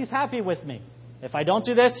do this, He's happy with me. If I don't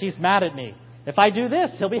do this, He's mad at me. If I do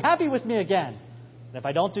this, He'll be happy with me again. And if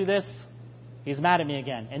I don't do this, He's mad at me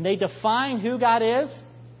again. And they define who God is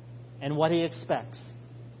and what He expects.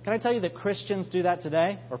 Can I tell you that Christians do that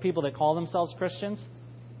today? Or people that call themselves Christians?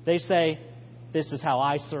 They say, this is how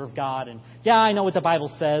I serve God. And yeah, I know what the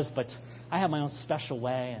Bible says, but I have my own special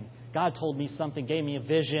way. And God told me something, gave me a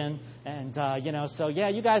vision. And, so yeah,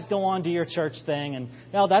 you guys go on, do your church thing. And,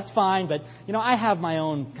 that's fine. But, I have my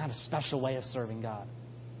own kind of special way of serving God.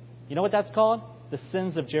 You know what that's called? The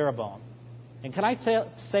sins of Jeroboam. And can I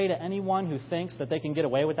say to anyone who thinks that they can get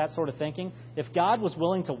away with that sort of thinking, if God was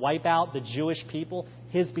willing to wipe out the Jewish people,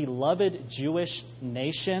 His beloved Jewish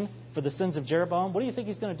nation, for the sins of Jeroboam, what do you think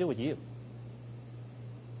He's going to do with you?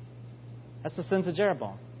 That's the sins of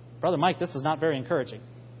Jeroboam. Brother Mike, this is not very encouraging.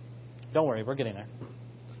 Don't worry, we're getting there.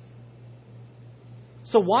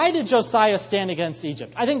 So why did Josiah stand against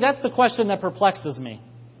Egypt? I think that's the question that perplexes me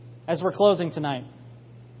as we're closing tonight.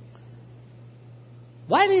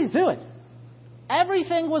 Why did he do it?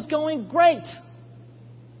 Everything was going great.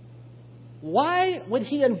 Why would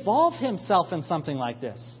he involve himself in something like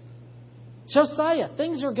this? Josiah,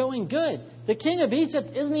 things are going good. The king of Egypt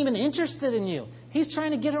isn't even interested in you. He's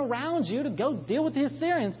trying to get around you to go deal with the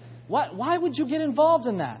Assyrians. Why would you get involved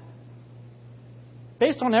in that?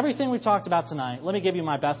 Based on everything we've talked about tonight, let me give you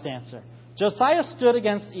my best answer. Josiah stood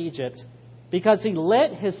against Egypt because he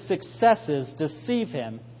let his successes deceive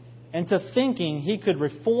him into thinking he could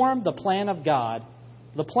reform the plan of God,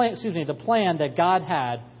 the plan that God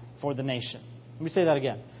had for the nation. Let me say that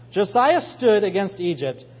again. Josiah stood against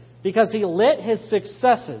Egypt because he let his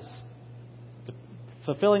successes, the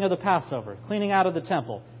fulfilling of the Passover, cleaning out of the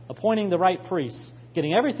temple, appointing the right priests,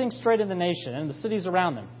 getting everything straight in the nation and the cities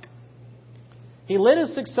around them. He let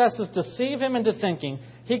his successes deceive him into thinking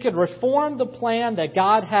he could reform the plan that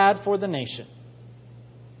God had for the nation.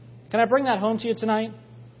 Can I bring that home to you tonight?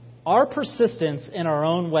 Our persistence in our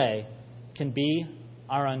own way can be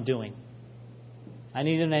our undoing. I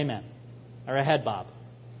need an amen or a head bob.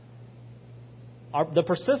 The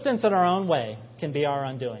persistence in our own way can be our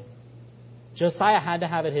undoing. Josiah had to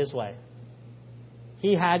have it his way.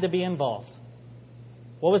 He had to be involved.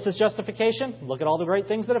 What was his justification? Look at all the great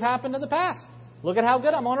things that have happened in the past. Look at how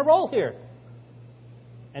good I'm on a roll here.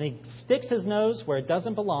 And he sticks his nose where it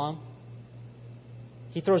doesn't belong.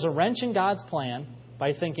 He throws a wrench in God's plan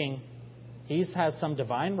by thinking he has some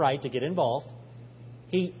divine right to get involved.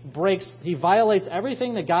 He violates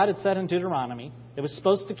everything that God had said in Deuteronomy. It was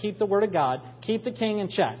supposed to keep the Word of God, keep the king in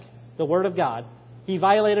check, the Word of God. He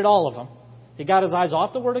violated all of them. He got his eyes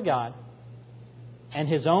off the Word of God, and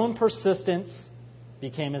his own persistence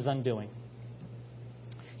became his undoing.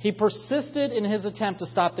 He persisted in his attempt to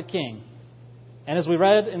stop the king. And as we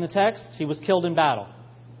read in the text, he was killed in battle.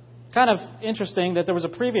 Kind of interesting that there was a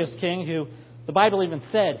previous king who the Bible even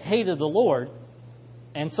said hated the Lord,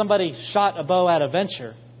 and somebody shot a bow at a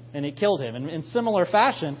venture, and it killed him. And in similar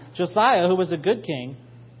fashion, Josiah, who was a good king,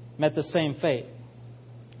 met the same fate.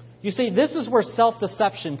 You see, this is where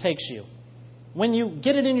self-deception takes you. When you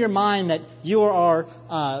get it in your mind that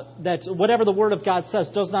that whatever the Word of God says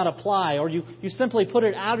does not apply, or you simply put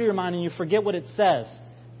it out of your mind and you forget what it says,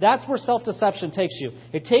 that's where self-deception takes you.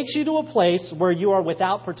 It takes you to a place where you are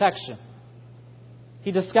without protection.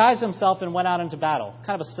 He disguised himself and went out into battle.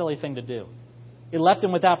 Kind of a silly thing to do. It left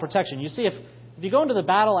him without protection. You see, if you go into the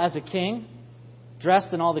battle as a king,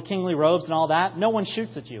 dressed in all the kingly robes and all that, no one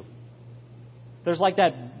shoots at you. There's like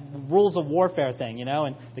that rules of warfare thing,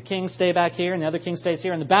 and the kings stay back here and the other king stays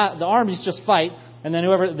here, and the armies just fight, and then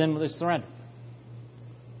they surrender.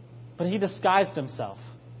 But he disguised himself.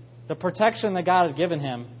 The protection that God had given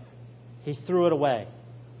him, he threw it away.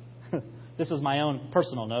 This is my own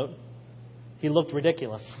personal note. He looked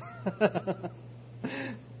ridiculous.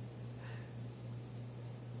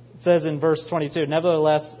 It says in verse 22,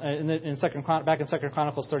 nevertheless, back in 2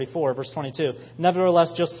 Chronicles 34, verse 22,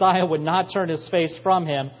 nevertheless, Josiah would not turn his face from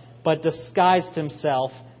him, but disguised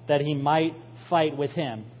himself that he might fight with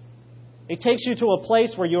him. It takes you to a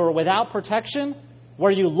place where you are without protection,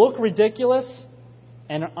 where you look ridiculous,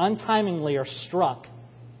 and untimely are struck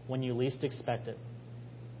when you least expect it.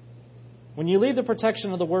 When you leave the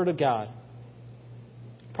protection of the Word of God,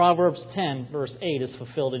 Proverbs 10, verse 8 is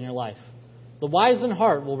fulfilled in your life. The wise in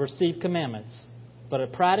heart will receive commandments, but a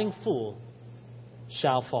prating fool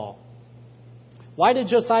shall fall. Why did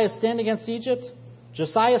Josiah stand against Egypt?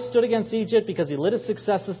 Josiah stood against Egypt because he let his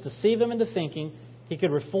successes deceive him into thinking he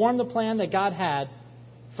could reform the plan that God had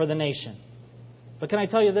for the nation. But can I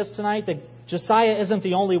tell you this tonight, that Josiah isn't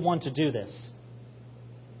the only one to do this.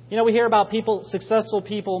 We hear about successful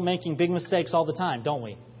people making big mistakes all the time, don't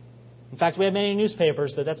we? In fact, we have many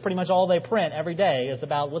newspapers that's pretty much all they print every day is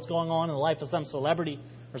about what's going on in the life of some celebrity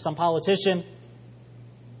or some politician.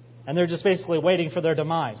 And they're just basically waiting for their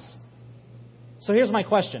demise. So here's my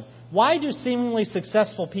question. Why do seemingly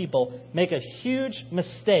successful people make a huge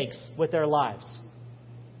mistakes with their lives?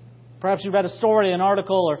 Perhaps you read a story, an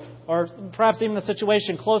article, or perhaps even a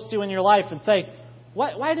situation close to you in your life and say,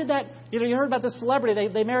 why did that? You heard about this celebrity.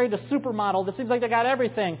 They married a supermodel. This seems like they got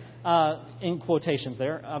everything, in quotations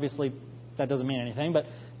there. Obviously, that doesn't mean anything. But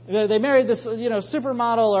they married this,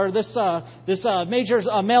 supermodel or this major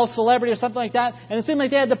male celebrity or something like that. And it seemed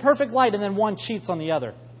like they had the perfect light, and then one cheats on the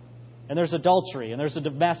other. And there's adultery, and there's a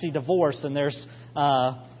messy divorce, and there's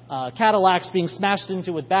Cadillacs being smashed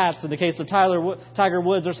into with bats in the case of Tiger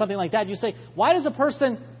Woods or something like that. You say, why does a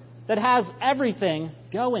person that has everything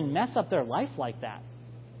go and mess up their life like that?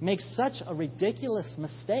 Make such a ridiculous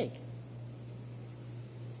mistake.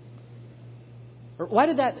 Or why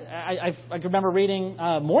did that? I remember reading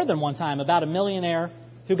more than one time about a millionaire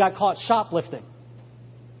who got caught shoplifting.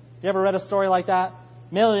 You ever read a story like that?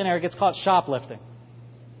 Millionaire gets caught shoplifting.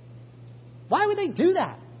 Why would they do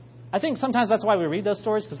that? I think sometimes that's why we read those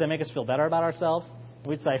stories, because they make us feel better about ourselves.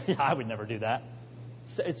 We'd say, yeah, I would never do that.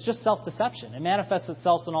 It's just self-deception. It manifests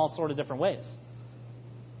itself in all sort of different ways.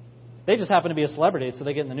 They just happen to be a celebrity, so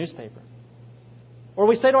they get in the newspaper. Or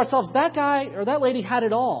we say to ourselves, that guy or that lady had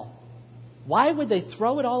it all. Why would they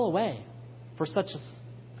throw it all away for such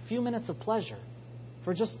a few minutes of pleasure,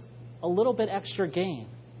 for just a little bit extra gain,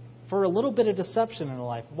 for a little bit of deception in their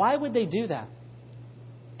life? Why would they do that?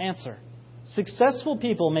 Answer. Successful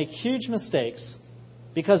people make huge mistakes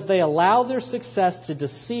because they allow their success to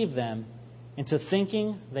deceive them into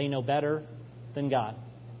thinking they know better than God.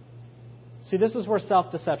 See, this is where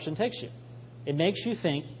self-deception takes you. It makes you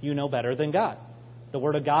think you know better than God. The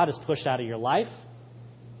Word of God is pushed out of your life.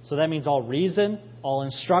 So that means all reason, all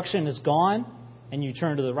instruction is gone, and you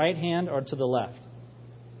turn to the right hand or to the left.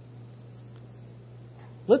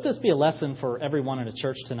 Let this be a lesson for everyone in the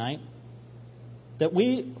church tonight, that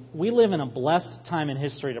we live in a blessed time in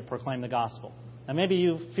history to proclaim the gospel. Now, maybe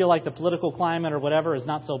you feel like the political climate or whatever is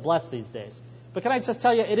not so blessed these days. But can I just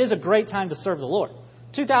tell you, it is a great time to serve the Lord.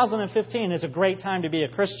 2015 is a great time to be a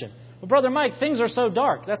Christian. But Brother Mike, things are so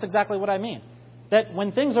dark. That's exactly what I mean. That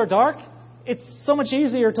when things are dark, it's so much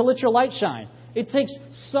easier to let your light shine. It takes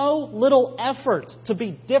so little effort to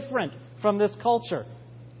be different from this culture,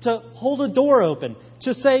 to hold a door open,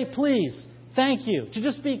 to say please, thank you, to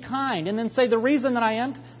just be kind, and then say the reason that I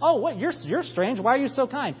am, oh, what, you're strange. Why are you so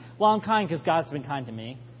kind? Well, I'm kind because God's been kind to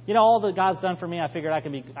me. You know, all that God's done for me, I figured I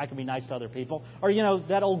can be nice to other people. Or, you know,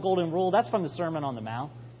 that old golden rule, that's from the Sermon on the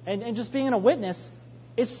Mount. And just being a witness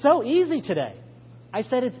is so easy today. I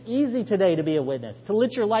said it's easy today to be a witness, to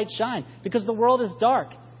let your light shine, because the world is dark.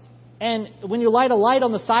 And when you light a light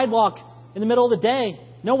on the sidewalk in the middle of the day,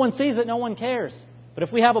 no one sees it, no one cares. But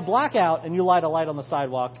if we have a blackout and you light a light on the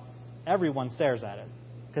sidewalk, everyone stares at it,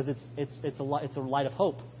 because it's a light of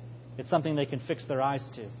hope. It's something they can fix their eyes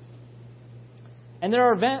to. And there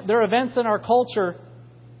are events in our culture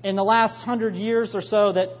in the last 100 years or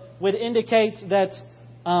so that would indicate that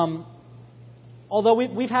although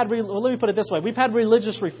let me put it this way, we've had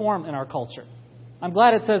religious reform in our culture. I'm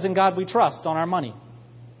glad it says in God we trust on our money.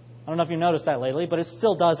 I don't know if you noticed that lately, but it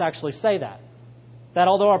still does actually say that. That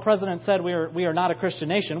although our president said we are not a Christian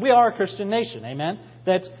nation, we are a Christian nation, amen?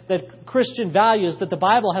 That Christian values, that the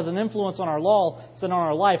Bible has an influence on our laws and on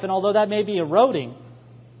our life. And although that may be eroding,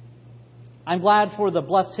 I'm glad for the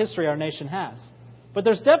blessed history our nation has. But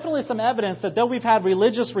there's definitely some evidence that though we've had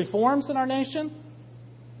religious reforms in our nation,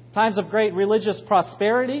 times of great religious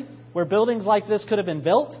prosperity, where buildings like this could have been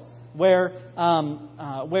built, where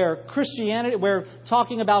Christianity, where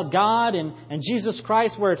talking about God and Jesus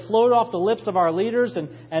Christ, where it flowed off the lips of our leaders,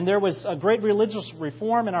 and there was a great religious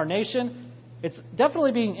reform in our nation, it's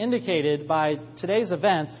definitely being indicated by today's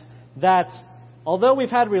events that although we've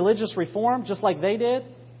had religious reform, just like they did,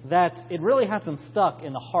 that it really hasn't stuck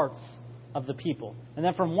in the hearts of the people. And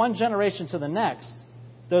that from one generation to the next,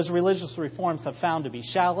 those religious reforms have found to be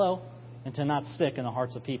shallow and to not stick in the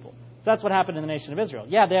hearts of people. So that's what happened in the nation of Israel.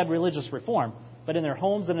 Yeah, they had religious reform, but in their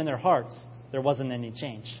homes and in their hearts, there wasn't any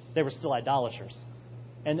change. They were still idolaters.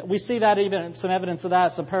 And we see that even some evidence of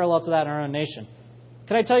that, some parallels to that in our own nation.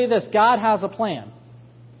 Can I tell you this? God has a plan.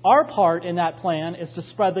 Our part in that plan is to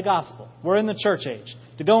spread the gospel. We're in the church age.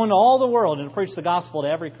 To go into all the world and to preach the gospel to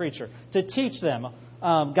every creature. To teach them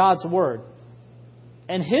God's word.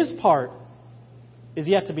 And His part is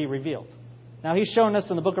yet to be revealed. Now, He's shown us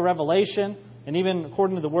in the book of Revelation, and even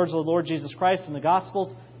according to the words of the Lord Jesus Christ in the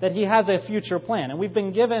Gospels, that He has a future plan. And we've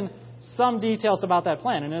been given some details about that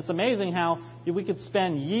plan. And it's amazing how we could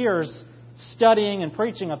spend years studying and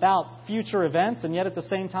preaching about future events, and yet at the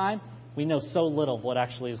same time, we know so little of what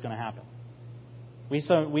actually is going to happen.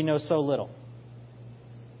 We know so little.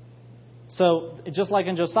 So, just like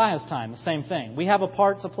in Josiah's time, the same thing. We have a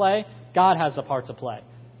part to play. God has a part to play.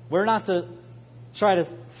 We're not to try to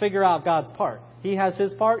figure out God's part. He has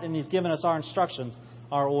His part, and He's given us our instructions,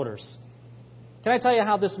 our orders. Can I tell you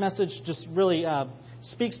how this message just really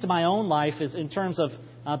speaks to my own life is in terms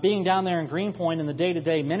of being down there in Greenpoint in the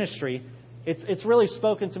day-to-day ministry. It's really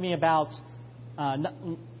spoken to me about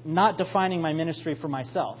not defining my ministry for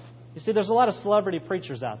myself. You see, there's a lot of celebrity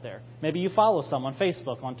preachers out there. Maybe you follow some on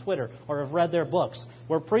Facebook, on Twitter, or have read their books,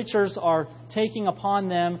 where preachers are taking upon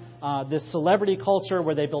them this celebrity culture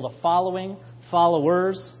where they build a following,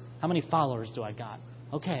 followers. How many followers do I got?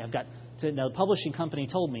 Okay, I've got... The publishing company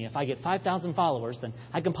told me if I get 5,000 followers, then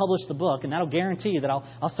I can publish the book, and that'll guarantee that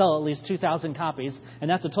I'll sell at least 2,000 copies, and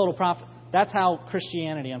that's a total profit. That's how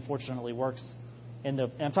Christianity, unfortunately, works. And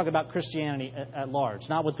I'm talking about Christianity at large,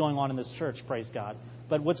 not what's going on in this church, praise God,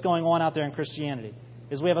 but what's going on out there in Christianity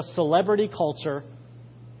is we have a celebrity culture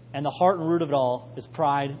And the heart and root of it all is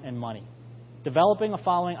pride and money. Developing a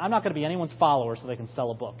following. I'm not going to be anyone's follower so they can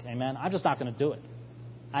sell a book. Amen? I'm just not going to do it.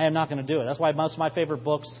 I am not going to do it. That's why most of my favorite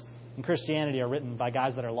books in Christianity are written by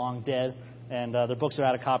guys that are long dead, and their books are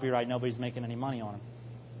out of copyright. Nobody's making any money on them.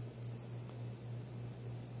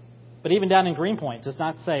 But even down in Greenpoint, does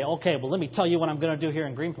not say, okay, well, let me tell you what I'm going to do here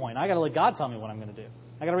in Greenpoint. I got to let God tell me what I'm going to do.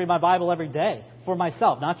 I got to read my Bible every day for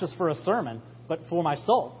myself, not just for a sermon, but for my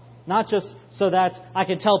soul. Not just so that I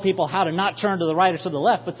can tell people how to not turn to the right or to the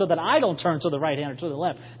left, but so that I don't turn to the right hand or to the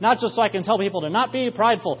left. Not just so I can tell people to not be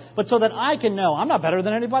prideful, but so that I can know I'm not better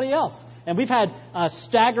than anybody else. And we've had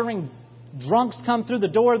staggering drunks come through the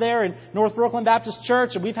door there in North Brooklyn Baptist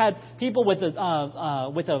Church, and we've had people with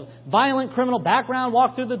a violent criminal background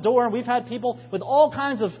walk through the door, and we've had people with all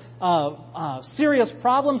kinds of serious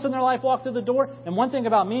problems in their life walk through the door. And one thing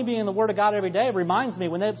about me being in the Word of God every day, it reminds me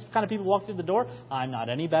when those kind of people walk through the door, I'm not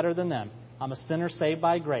any better than them. I'm a sinner saved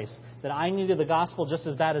by grace. That I needed the gospel just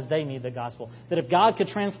as bad as they need the gospel. That if God could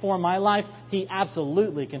transform my life, He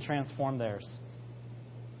absolutely can transform theirs.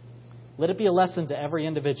 Let it be a lesson to every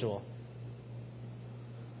individual.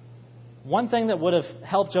 One thing that would have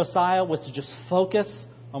helped Josiah was to just focus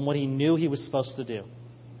on what he knew he was supposed to do.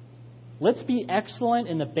 Let's be excellent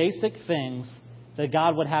in the basic things that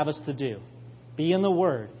God would have us to do. Be in the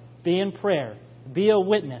Word. Be in prayer. Be a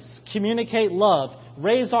witness. Communicate love.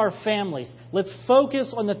 Raise our families. Let's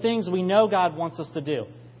focus on the things we know God wants us to do.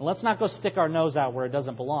 And let's not go stick our nose out where it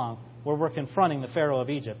doesn't belong, where we're confronting the Pharaoh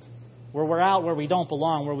of Egypt, where we're out where we don't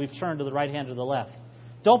belong, where we've turned to the right hand or the left.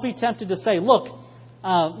 Don't be tempted to say, look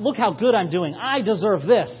how good I'm doing. I deserve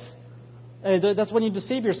this. That's when you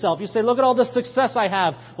deceive yourself. You say, look at all this success I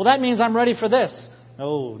have. Well, that means I'm ready for this.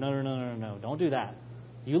 No. Don't do that.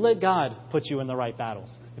 You let God put you in the right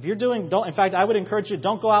battles. If you're in fact, I would encourage you,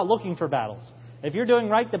 don't go out looking for battles. If you're doing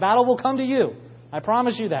right, the battle will come to you. I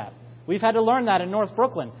promise you that. We've had to learn that in North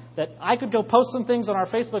Brooklyn, that I could go post some things on our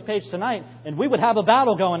Facebook page tonight, and we would have a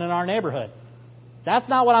battle going in our neighborhood. That's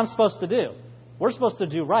not what I'm supposed to do. We're supposed to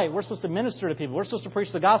do right. We're supposed to minister to people. We're supposed to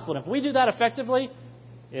preach the gospel. And if we do that effectively,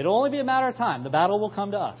 it'll only be a matter of time. The battle will come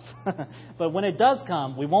to us. But when it does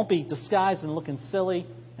come, we won't be disguised and looking silly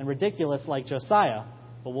and ridiculous like Josiah,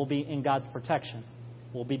 but we'll be in God's protection.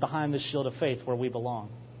 We'll be behind the shield of faith where we belong.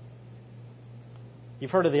 You've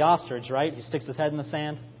heard of the ostrich, right? He sticks his head in the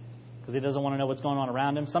sand because he doesn't want to know what's going on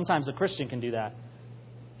around him. Sometimes a Christian can do that.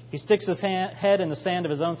 He sticks his head in the sand of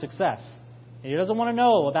his own success. He doesn't want to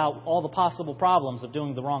know about all the possible problems of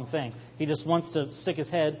doing the wrong thing. He just wants to stick his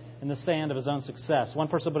head in the sand of his own success. One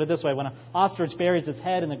person put it this way: when an ostrich buries its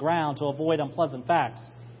head in the ground to avoid unpleasant facts,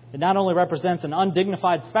 it not only represents an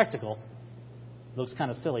undignified spectacle, it looks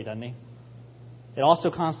kind of silly, doesn't he? It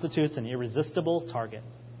also constitutes an irresistible target.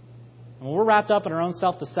 And when we're wrapped up in our own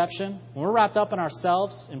self-deception, when we're wrapped up in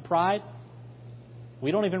ourselves, in pride,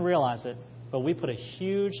 we don't even realize it, but we put a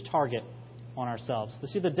huge target on ourselves. You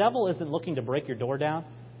see, the devil isn't looking to break your door down.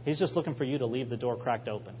 He's just looking for you to leave the door cracked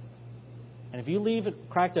open. And if you leave it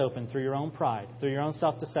cracked open through your own pride, through your own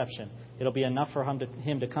self-deception, it'll be enough for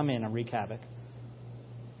him to come in and wreak havoc.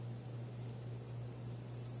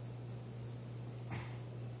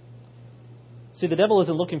 See, the devil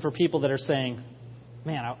isn't looking for people that are saying,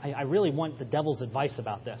 man, I really want the devil's advice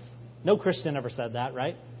about this. No Christian ever said that,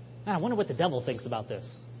 right? Man, I wonder what the devil thinks about this.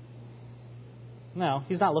 No,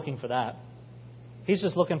 he's not looking for that. He's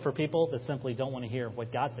just looking for people that simply don't want to hear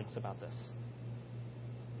what God thinks about this.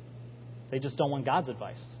 They just don't want God's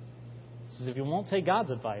advice. He says, if you won't take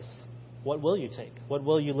God's advice, what will you take? What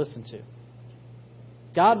will you listen to?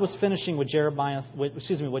 God was finishing what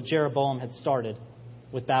Jeroboam had started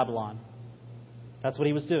with Babylon. That's what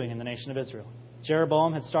he was doing in the nation of Israel.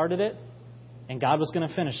 Jeroboam had started it, and God was going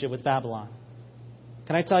to finish it with Babylon.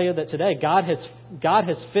 Can I tell you that today God is going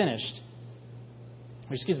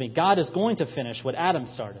to finish what Adam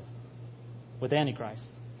started with Antichrist.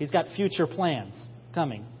 He's got future plans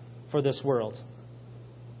coming for this world.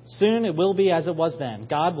 Soon it will be as it was then.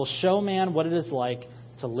 God will show man what it is like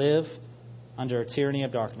to live under a tyranny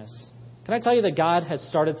of darkness. Can I tell you that God has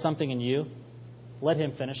started something in you? Let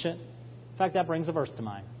Him finish it. In fact, that brings a verse to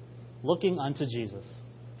mind. Looking unto Jesus,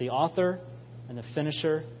 the author and the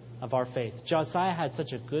finisher of our faith. Josiah had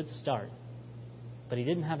such a good start, but he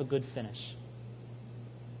didn't have a good finish.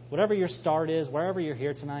 Whatever your start is, wherever you're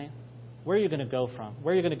here tonight, where are you going to go from?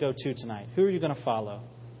 Where are you going to go to tonight? Who are you going to follow?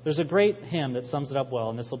 There's a great hymn that sums it up well,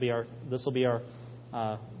 and this will be our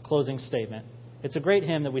closing statement. It's a great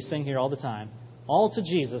hymn that we sing here all the time. All to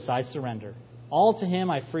Jesus I surrender. All to Him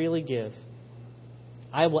I freely give.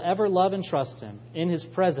 I will ever love and trust Him. In His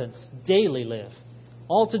presence daily live.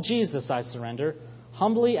 All to Jesus I surrender.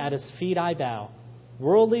 Humbly at His feet I bow.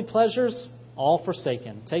 Worldly pleasures, all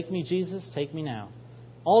forsaken. Take me, Jesus, take me now.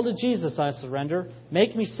 All to Jesus I surrender.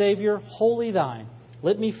 Make me Savior, wholly thine.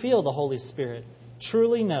 Let me feel the Holy Spirit.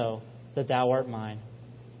 Truly know that thou art mine.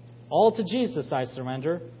 All to Jesus I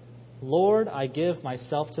surrender. Lord, I give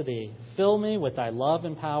myself to thee. Fill me with thy love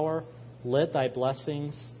and power. Let thy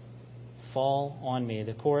blessings fall on me.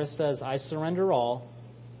 The chorus says, I surrender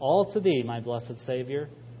all to thee, my blessed Savior.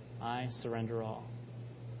 I surrender all.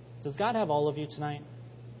 Does God have all of you tonight?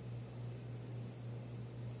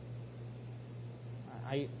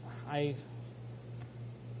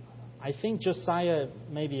 I think Josiah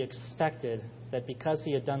maybe expected that because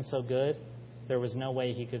he had done so good, there was no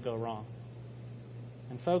way he could go wrong.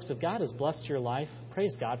 And folks, if God has blessed your life,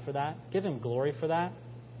 praise God for that. Give Him glory for that.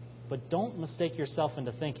 But don't mistake yourself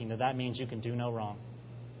into thinking that that means you can do no wrong.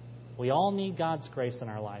 We all need God's grace in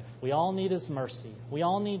our life. We all need His mercy. We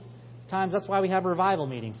all need times. That's why we have revival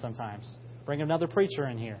meetings sometimes. Bring another preacher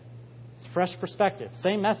in here. It's fresh perspective.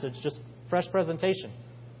 Same message, just fresh presentation.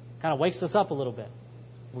 Kind of wakes us up a little bit.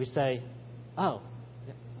 We say, oh,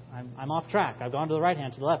 I'm off track. I've gone to the right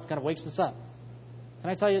hand, to the left. Kind of wakes us up. Can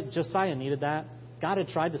I tell you, Josiah needed that. God had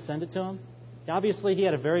tried to send it to him. Obviously, he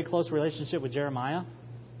had a very close relationship with Jeremiah,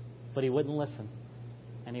 but he wouldn't listen.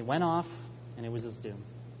 And he went off, and it was his doom.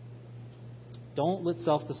 Don't let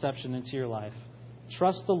self-deception into your life.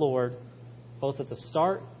 Trust the Lord both at the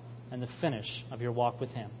start and the finish of your walk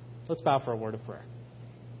with Him. Let's bow for a word of prayer.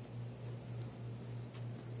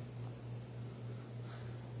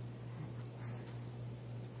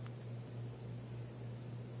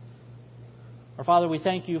 Our Father, we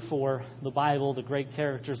thank You for the Bible, the great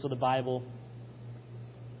characters of the Bible.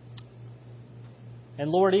 And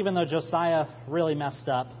Lord, even though Josiah really messed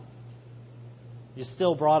up, You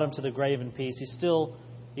still brought him to the grave in peace.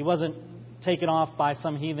 He wasn't taken off by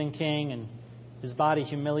some heathen king and his body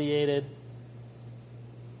humiliated.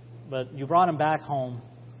 But You brought him back home.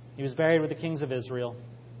 He was buried with the kings of Israel.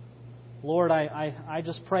 Lord, I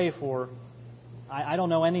just pray for, I don't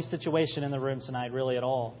know any situation in the room tonight really at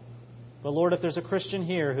all. But Lord, if there's a Christian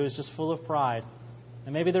here who is just full of pride,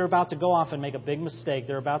 and maybe they're about to go off and make a big mistake,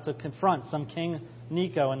 they're about to confront some King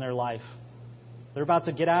Necho in their life. They're about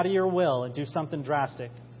to get out of Your will and do something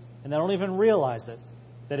drastic, and they don't even realize it,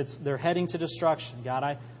 that they're heading to destruction. God,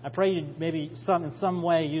 I pray You maybe in some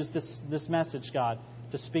way use this message, God,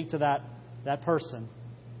 to speak to that person,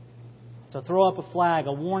 to throw up a flag,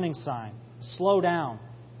 a warning sign, slow down.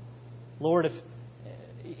 Lord,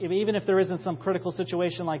 even if there isn't some critical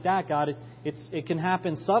situation like that, God, it can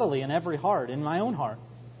happen subtly in every heart, in my own heart.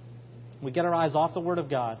 We get our eyes off the Word of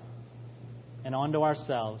God and onto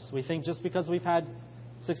ourselves. We think just because we've had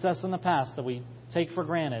success in the past that we take for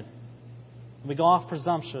granted. We go off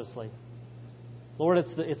presumptuously. Lord,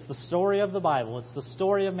 it's the story of the Bible. It's the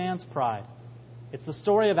story of man's pride. It's the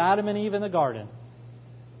story of Adam and Eve in the garden,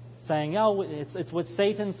 saying, "Oh, it's with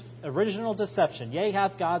Satan's original deception. Yea,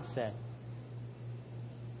 hath God said."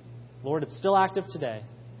 Lord, it's still active today.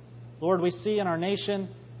 Lord, we see in our nation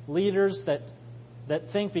leaders that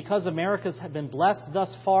think because America's been blessed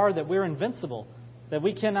thus far that we're invincible, that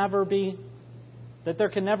we can never be, that there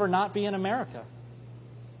can never not be an America.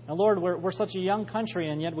 And Lord, we're such a young country,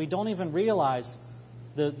 and yet we don't even realize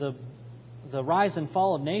the rise and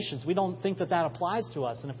fall of nations. We don't think that applies to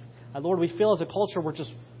us. And Lord, we feel as a culture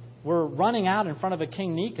we're running out in front of a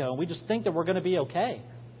King Necho, and we just think that we're going to be okay.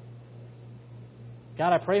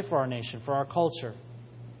 God, I pray for our nation, for our culture,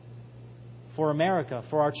 for America,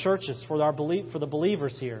 for our churches, for the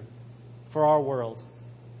believers here, for our world.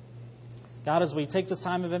 God, as we take this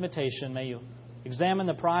time of invitation, may You examine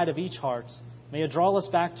the pride of each heart. May You draw us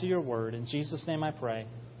back to Your Word. In Jesus' name I pray.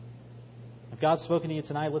 If God's spoken to you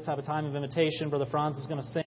tonight, let's have a time of invitation. Brother Franz is going to sing.